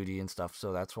Call of Duty and stuff.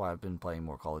 So that's why I've been playing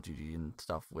more Call of Duty and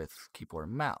stuff with keyboard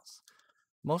and mouse.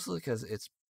 Mostly because it's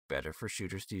better for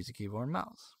shooters to use a keyboard and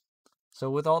mouse. So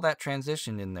with all that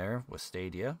transition in there with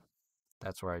Stadia,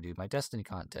 that's where I do my Destiny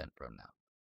content from now.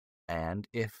 And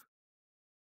if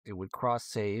it would cross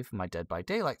save my Dead by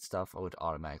Daylight stuff, I would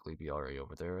automatically be already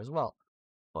over there as well.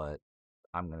 But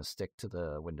I'm going to stick to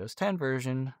the Windows 10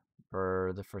 version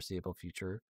for the foreseeable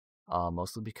future,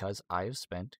 mostly because I have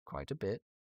spent quite a bit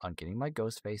on getting my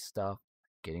Ghostface stuff,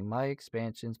 getting my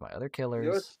expansions, my other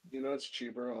killers. It's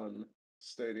cheaper on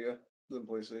Stadia than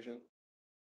PlayStation.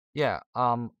 Yeah,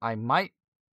 I might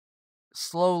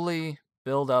slowly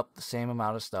build up the same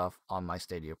amount of stuff on my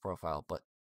Stadia profile, but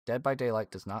Dead by Daylight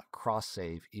does not cross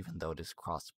save even though it is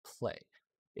cross play.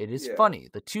 It is Yeah. funny.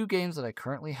 The two games that I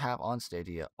currently have on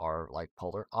Stadia are like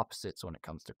polar opposites when it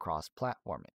comes to cross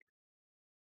platforming.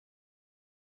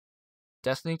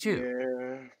 Destiny 2,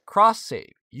 Yeah. cross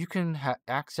save. You can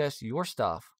access your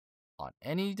stuff on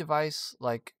any device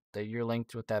like that you're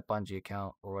linked with that Bungie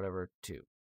account or whatever to.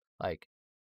 Like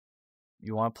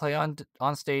you want to play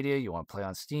on Stadia, you want to play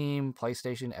on Steam,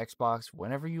 PlayStation, Xbox,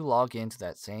 whenever you log into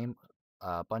that same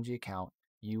Bungie account,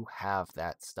 you have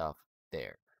that stuff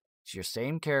there. It's your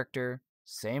same character,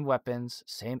 same weapons,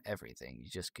 same everything. You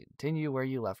just continue where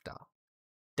you left off.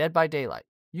 Dead by Daylight,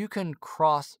 you can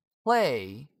cross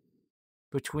play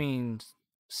between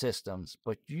systems,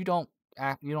 but you don't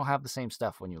have the same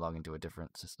stuff when you log into a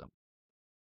different system.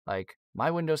 Like my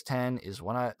Windows 10 is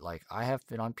one I have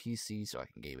it on PC so I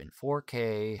can game in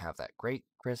 4K, have that great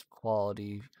crisp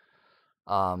quality.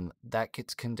 That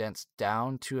gets condensed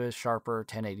down to a sharper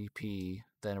 1080p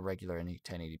than a regular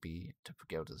 1080p to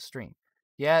go to the stream.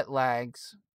 Yeah, it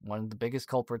lags. One of the biggest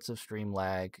culprits of stream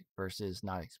lag versus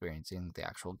not experiencing the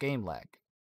actual game lag.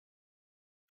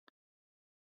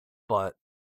 But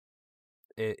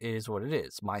it is what it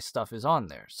is. My stuff is on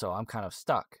there, so I'm kind of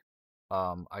stuck.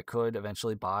 I could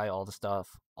eventually buy all the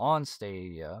stuff on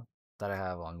Stadia that I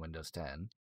have on Windows 10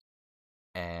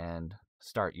 and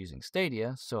start using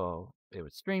Stadia so it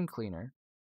would stream cleaner.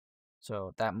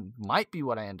 So that might be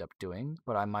what I end up doing,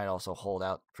 but I might also hold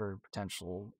out for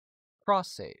potential cross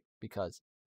save because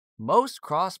most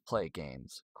cross play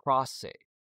games cross save.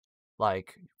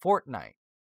 Like Fortnite.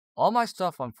 All my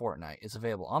stuff on Fortnite is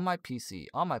available on my PC,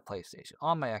 on my PlayStation,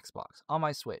 on my Xbox, on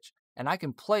my Switch, and I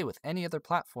can play with any other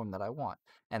platform that I want.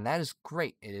 And that is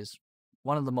great. It is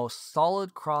one of the most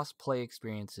solid cross-play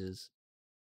experiences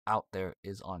out there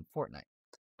is on Fortnite.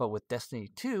 But with Destiny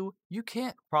 2, you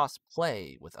can't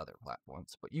cross-play with other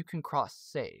platforms, but you can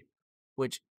cross-save,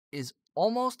 which is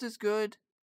almost as good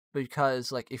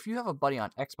because like if you have a buddy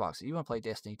on Xbox that you want to play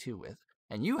Destiny 2 with,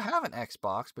 and you have an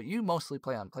Xbox, but you mostly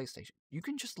play on PlayStation, you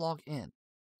can just log in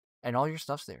and all your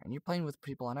stuff's there and you're playing with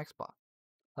people on Xbox.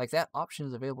 Like that option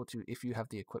is available to if you have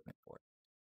the equipment for it.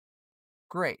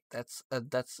 Great. That's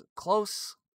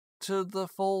close to the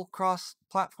full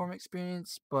cross-platform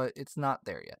experience, but it's not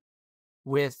there yet.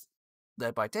 With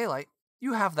Dead by Daylight,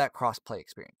 you have that cross-play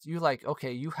experience.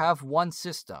 You have one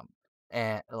system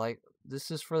and like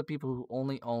this is for the people who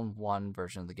only own one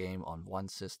version of the game on one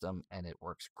system and it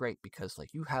works great because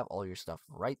like you have all your stuff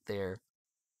right there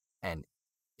and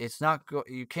it's not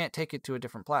you can't take it to a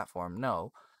different platform,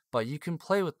 no, but you can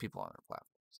play with people on other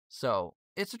platforms. So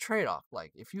it's a trade-off.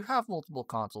 Like if you have multiple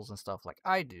consoles and stuff like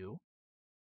I do,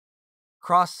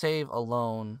 cross save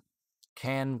alone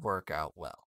can work out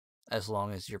well, as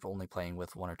long as you're only playing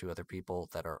with one or two other people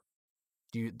that are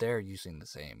they're using the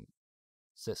same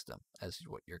system as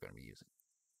what you're going to be using.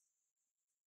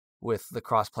 With the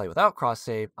crossplay without cross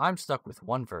save, I'm stuck with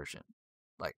one version.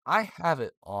 Like I have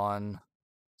it on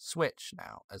Switch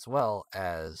now, as well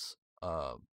as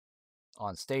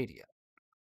on Stadia,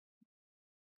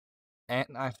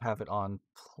 and I have it on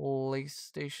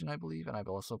PlayStation, I believe, and I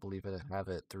also believe I have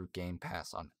it through Game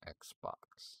Pass on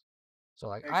Xbox. So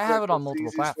like Hey, I have quick, it on what's the multiple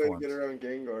easiest way to get platforms. around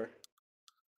Gengar?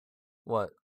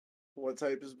 What? What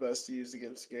type is best to use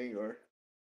against Gengar?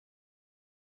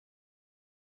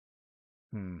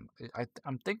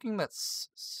 I'm thinking that's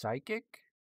Psychic.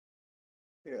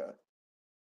 Yeah.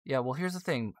 Yeah, well, here's the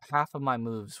thing. Half of my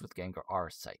moves with Gengar are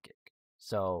Psychic.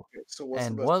 So, Okay, so what's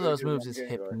the and best one of way to those get moves around is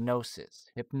Gengar?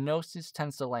 Hypnosis. Hypnosis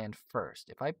tends to land first.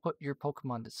 If I put your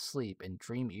Pokemon to sleep and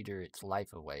Dream Eater its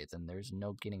life away, then there's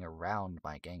no getting around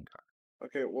my Gengar.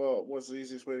 Okay, well, what's the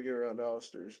easiest way to get around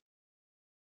Alistairs?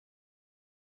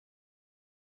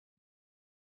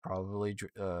 Probably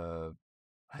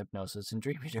Hypnosis and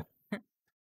Dream Eater.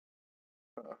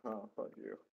 Fuck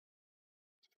you.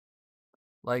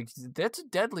 Like, that's a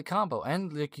deadly combo.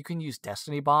 And, like, you can use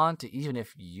Destiny Bond to even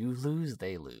if you lose,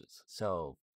 they lose.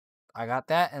 So, I got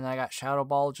that, and I got Shadow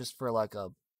Ball just for, like, a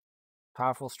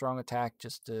powerful, strong attack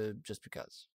just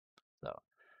because. So,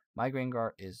 my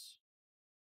Gengar is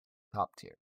top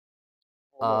tier.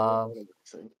 Hold on, I'm Um, not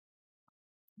everything.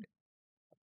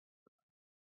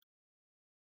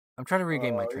 I'm trying to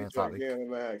regain my Oh, train you of thought.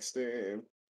 Gigantamax, damn.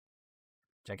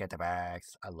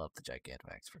 Gigantamax. I love the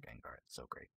Gigantamax for Gengar. It's so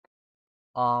great.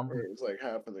 It was like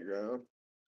half in the ground.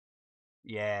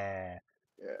 Yeah,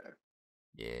 Yeah.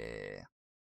 yeah.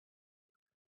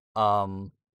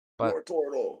 Um, but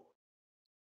Wartortle.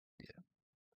 yeah.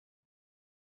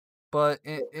 But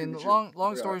Go in Pikachu. long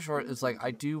Forgot. story short, is like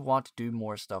I do want to do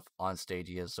more stuff on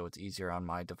Stadia, so it's easier on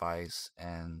my device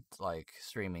and like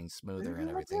streaming smoother and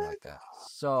everything like that.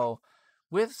 So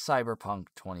with Cyberpunk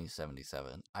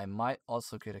 2077, I might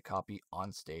also get a copy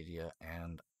on Stadia,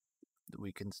 and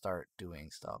we can start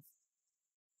doing stuff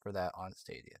for that on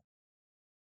Stadia.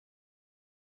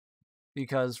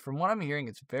 Because from what I'm hearing,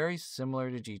 it's very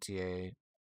similar to GTA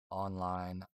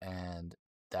Online, and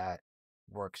that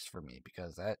works for me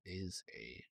because that is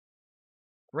a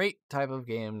great type of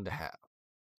game to have.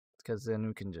 Because then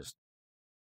we can just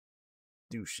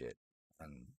do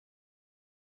and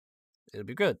it'll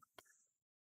be good.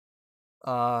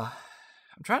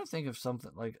 I'm trying to think of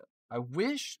something like I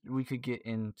wish we could get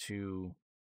into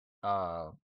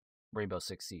uh Rainbow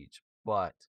Six Siege,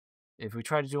 but if we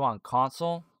try to do on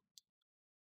console,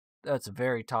 that's a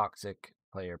very toxic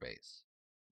player base.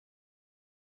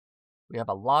 We have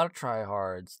a lot of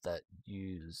tryhards that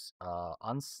use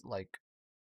like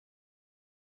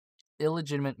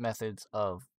illegitimate methods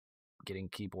of getting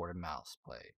keyboard and mouse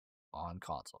play on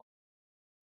console.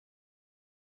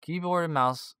 Keyboard and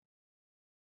mouse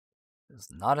is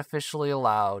not officially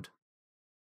allowed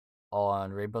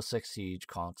on Rainbow Six Siege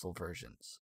console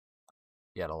versions.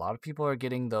 Yet a lot of people are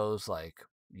getting those like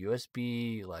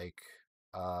USB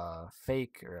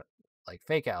fake or like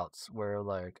fake outs where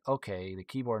like okay, the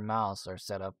keyboard and mouse are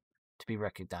set up to be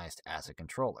recognized as a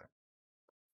controller.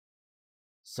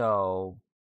 So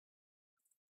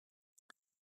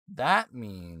that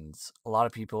means a lot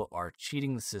of people are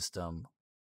cheating the system,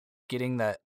 getting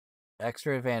that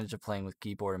extra advantage of playing with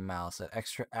keyboard and mouse, that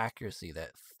extra accuracy,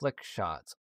 that flick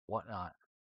shots, whatnot,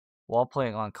 while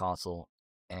playing on console,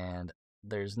 and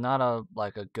there's not a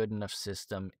good enough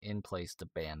system in place to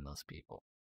ban those people.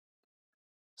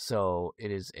 So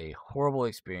it is a horrible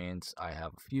experience. I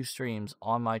have a few streams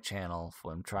on my channel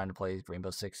when I'm trying to play Rainbow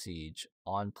Six Siege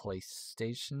on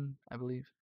PlayStation, I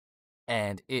believe,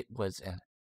 and it was an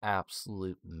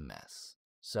absolute mess.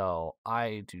 So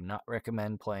I do not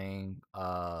recommend playing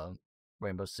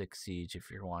Rainbow Six Siege if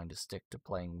you're wanting to stick to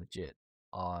playing legit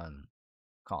on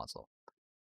console.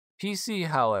 PC,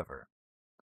 however,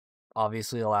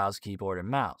 obviously allows keyboard and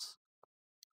mouse.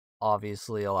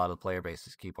 Obviously, a lot of the player base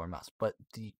is keyboard and mouse, but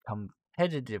the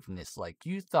competitiveness, like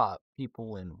you thought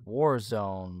people in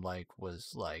Warzone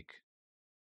was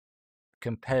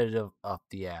competitive up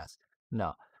the ass.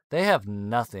 No, they have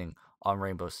nothing on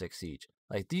Rainbow Six Siege.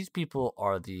 Like these people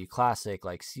are the classic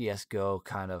like CS:GO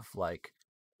kind of like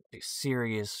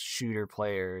serious shooter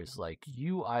players. Like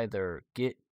you either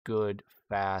get good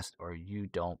fast or you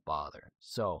don't bother.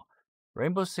 So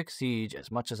Rainbow Six Siege,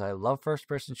 as much as I love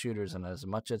first-person shooters and as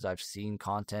much as I've seen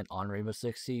content on Rainbow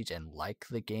Six Siege and like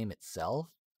the game itself,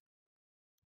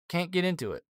 can't get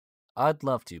into it. I'd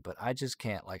love to, but I just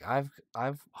can't. Like I've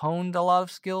honed a lot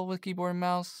of skill with keyboard and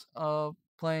mouse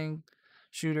playing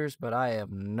shooters, but I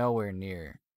am nowhere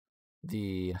near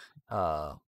the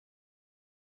uh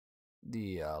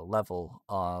level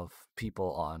of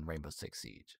people on Rainbow Six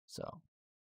Siege. So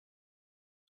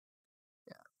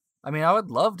yeah, I mean, I would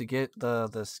love to get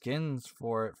the skins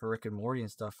for it for Rick and Morty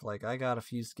and stuff. Like I got a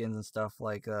few skins and stuff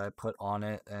like I put on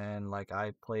it, and like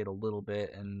I played a little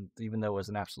bit, and even though it was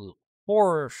an absolute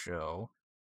horror show,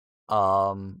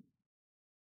 um,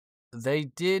 they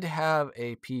did have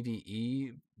a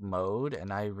PVE mode,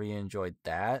 and I re enjoyed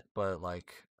that. But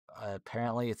like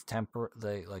apparently it's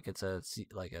They like it's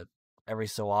like a every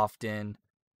so often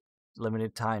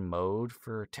limited time mode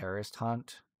for Terrorist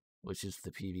Hunt, which is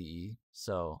the PvE.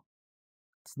 So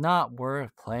it's not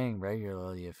worth playing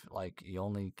regularly if like you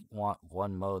only want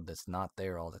one mode that's not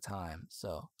there all the time.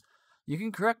 So you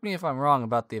can correct me if I'm wrong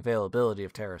about the availability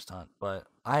of Terrorist Hunt, but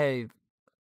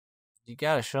you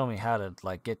gotta show me how to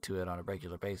like get to it on a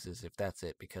regular basis if that's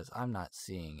it, because I'm not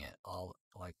seeing it all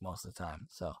like most of the time.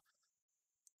 So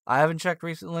I haven't checked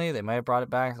recently. They might have brought it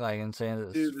back, like, and saying that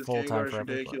it's Dude, this full time Gengar is forever, but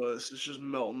ridiculous. It's just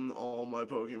melting all my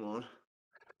Pokemon.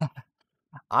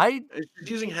 I It's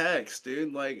just using Hex,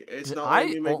 dude. Like, it's not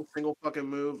letting I me make a oh, single fucking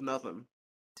move, nothing.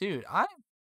 dude, I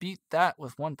beat that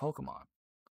with one Pokemon.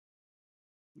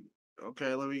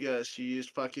 Okay, let me guess. You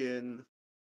used fucking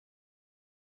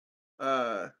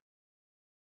uh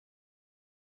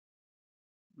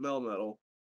Melmetal.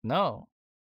 No,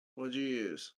 What'd you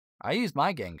use? I used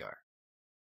my Gengar.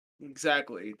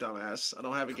 Exactly, dumbass. I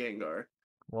don't have a Gengar.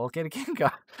 Well, get a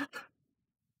Gengar.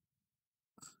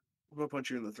 I'm gonna punch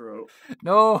you in the throat.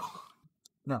 No,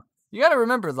 no. You got to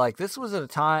remember, like this was at a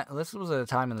time. This was at a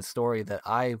time in the story that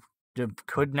I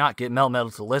could not get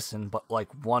Melmetal to listen, but like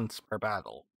once per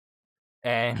battle.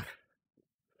 And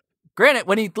granted,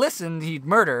 when he'd listen, he'd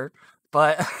murder.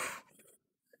 But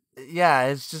yeah,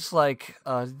 it's just like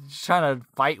just trying to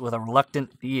fight with a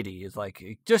reluctant deity. It's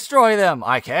like destroy them.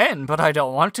 I can, but I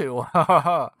don't want to.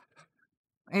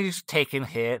 And he's taking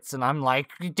hits, and I'm like,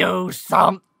 do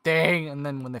something. And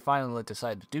then when they finally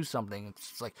decide to do something, it's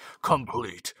just like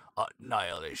complete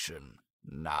annihilation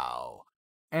now.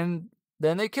 And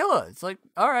then they kill her. It's like,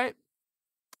 all right,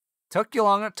 took you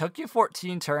longer, took you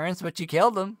 14 turns, but you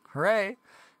killed him. Hooray!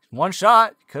 One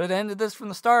shot. Could have ended this from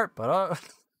the start, but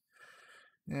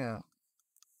yeah.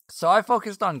 So I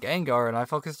focused on Gengar, and I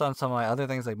focused on some of my other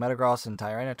things like Metagross and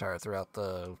Tyranitar throughout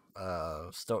the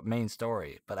main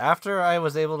story. But after I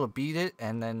was able to beat it,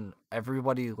 and then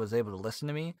everybody was able to listen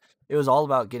to me, it was all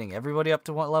about getting everybody up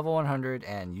to level 100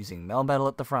 and using Melmetal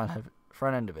at the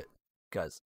front end of it,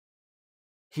 because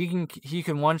he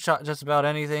can one shot just about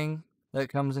anything that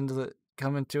come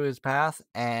into his path,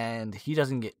 and he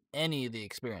doesn't get any of the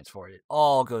experience for it. It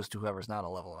all goes to whoever's not a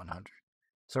level 100.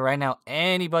 So right now,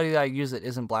 anybody that I use that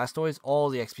isn't Blastoise, all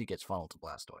the XP gets funneled to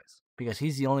Blastoise, because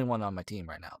he's the only one on my team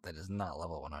right now that is not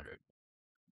level 100.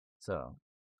 So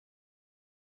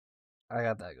I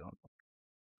got that going.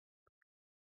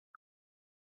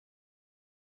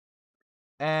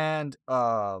 And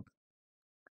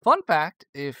fun fact: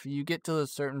 if you get to a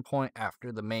certain point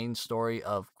after the main story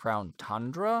of Crown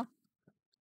Tundra,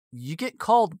 you get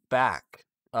called back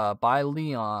by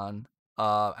Leon,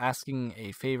 asking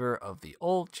a favor of the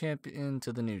old champion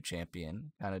to the new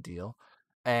champion, kind of deal.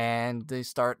 And they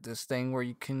start this thing where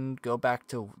you can go back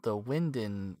to the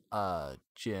Winden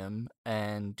gym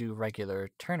and do regular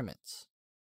tournaments.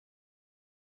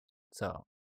 So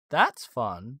that's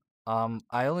fun.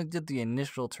 I only did the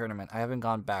initial tournament. I haven't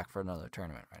gone back for another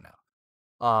tournament right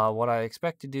now. What I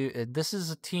expect to do, this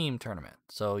is a team tournament,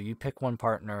 so you pick one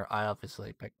partner. I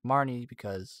obviously picked Marnie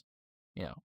because, you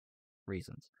know,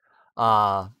 reasons.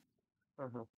 Uh,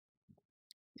 Uh-huh.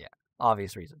 yeah,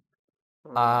 obvious reason.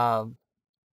 Uh-huh. Um,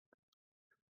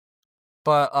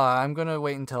 but I'm gonna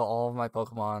wait until all of my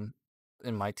Pokemon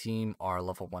in my team are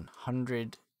level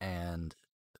 100, and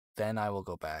then I will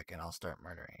go back and I'll start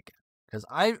murdering again. Because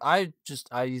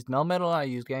I used Melmetal and I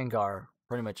used Gengar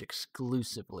pretty much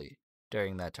exclusively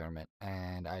during that tournament,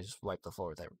 and I just wiped the floor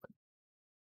with everybody.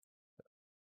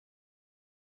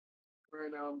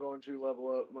 Right now, I'm going to level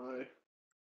up my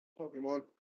Pokemon,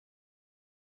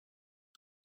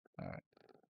 All right.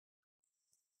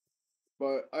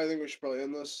 but I think we should probably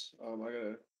end this. I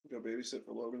gotta go babysit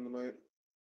for Logan tonight.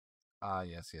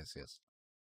 Yes, yes, yes.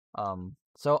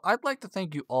 So I'd like to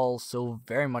thank you all so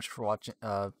very much for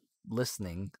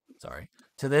listening, sorry,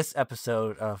 to this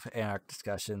episode of Anarch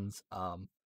Discussions.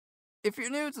 If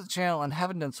you're new to the channel and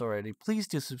haven't done so already, please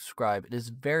do subscribe. It is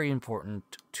very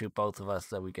important to both of us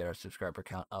that we get our subscriber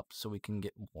count up so we can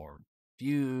get more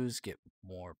views, get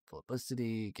more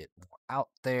publicity, get more out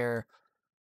there,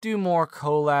 do more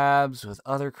collabs with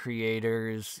other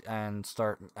creators, and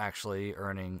start actually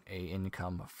earning a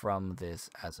income from this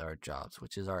as our jobs,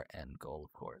 which is our end goal,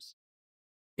 of course.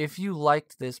 If you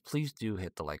liked this, please do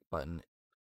hit the like button.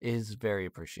 It is very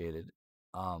appreciated.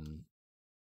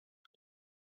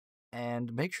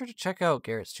 And make sure to check out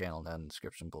Garrett's channel down in the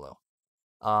description below.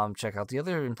 Check out the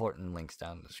other important links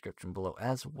down in the description below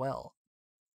as well.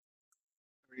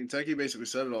 I mean, Techie basically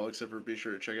said it all, except for be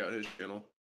sure to check out his channel.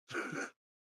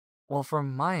 Well,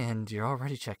 from my end, you're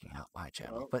already checking out my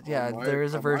channel. But yeah, On there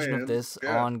is a my version of end, this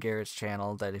yeah. on Garrett's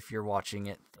channel that if you're watching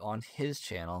it on his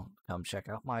channel, come check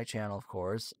out my channel, of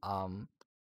course. Yeah.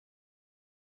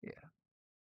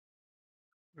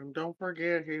 And don't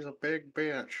forget, he's a big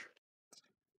bitch.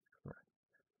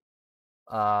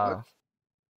 Uh,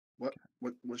 What?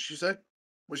 What'd she say?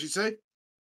 What'd she say?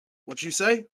 What'd she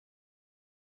say?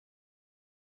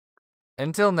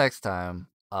 until next time,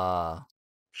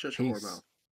 Shut your whore peace. mouth.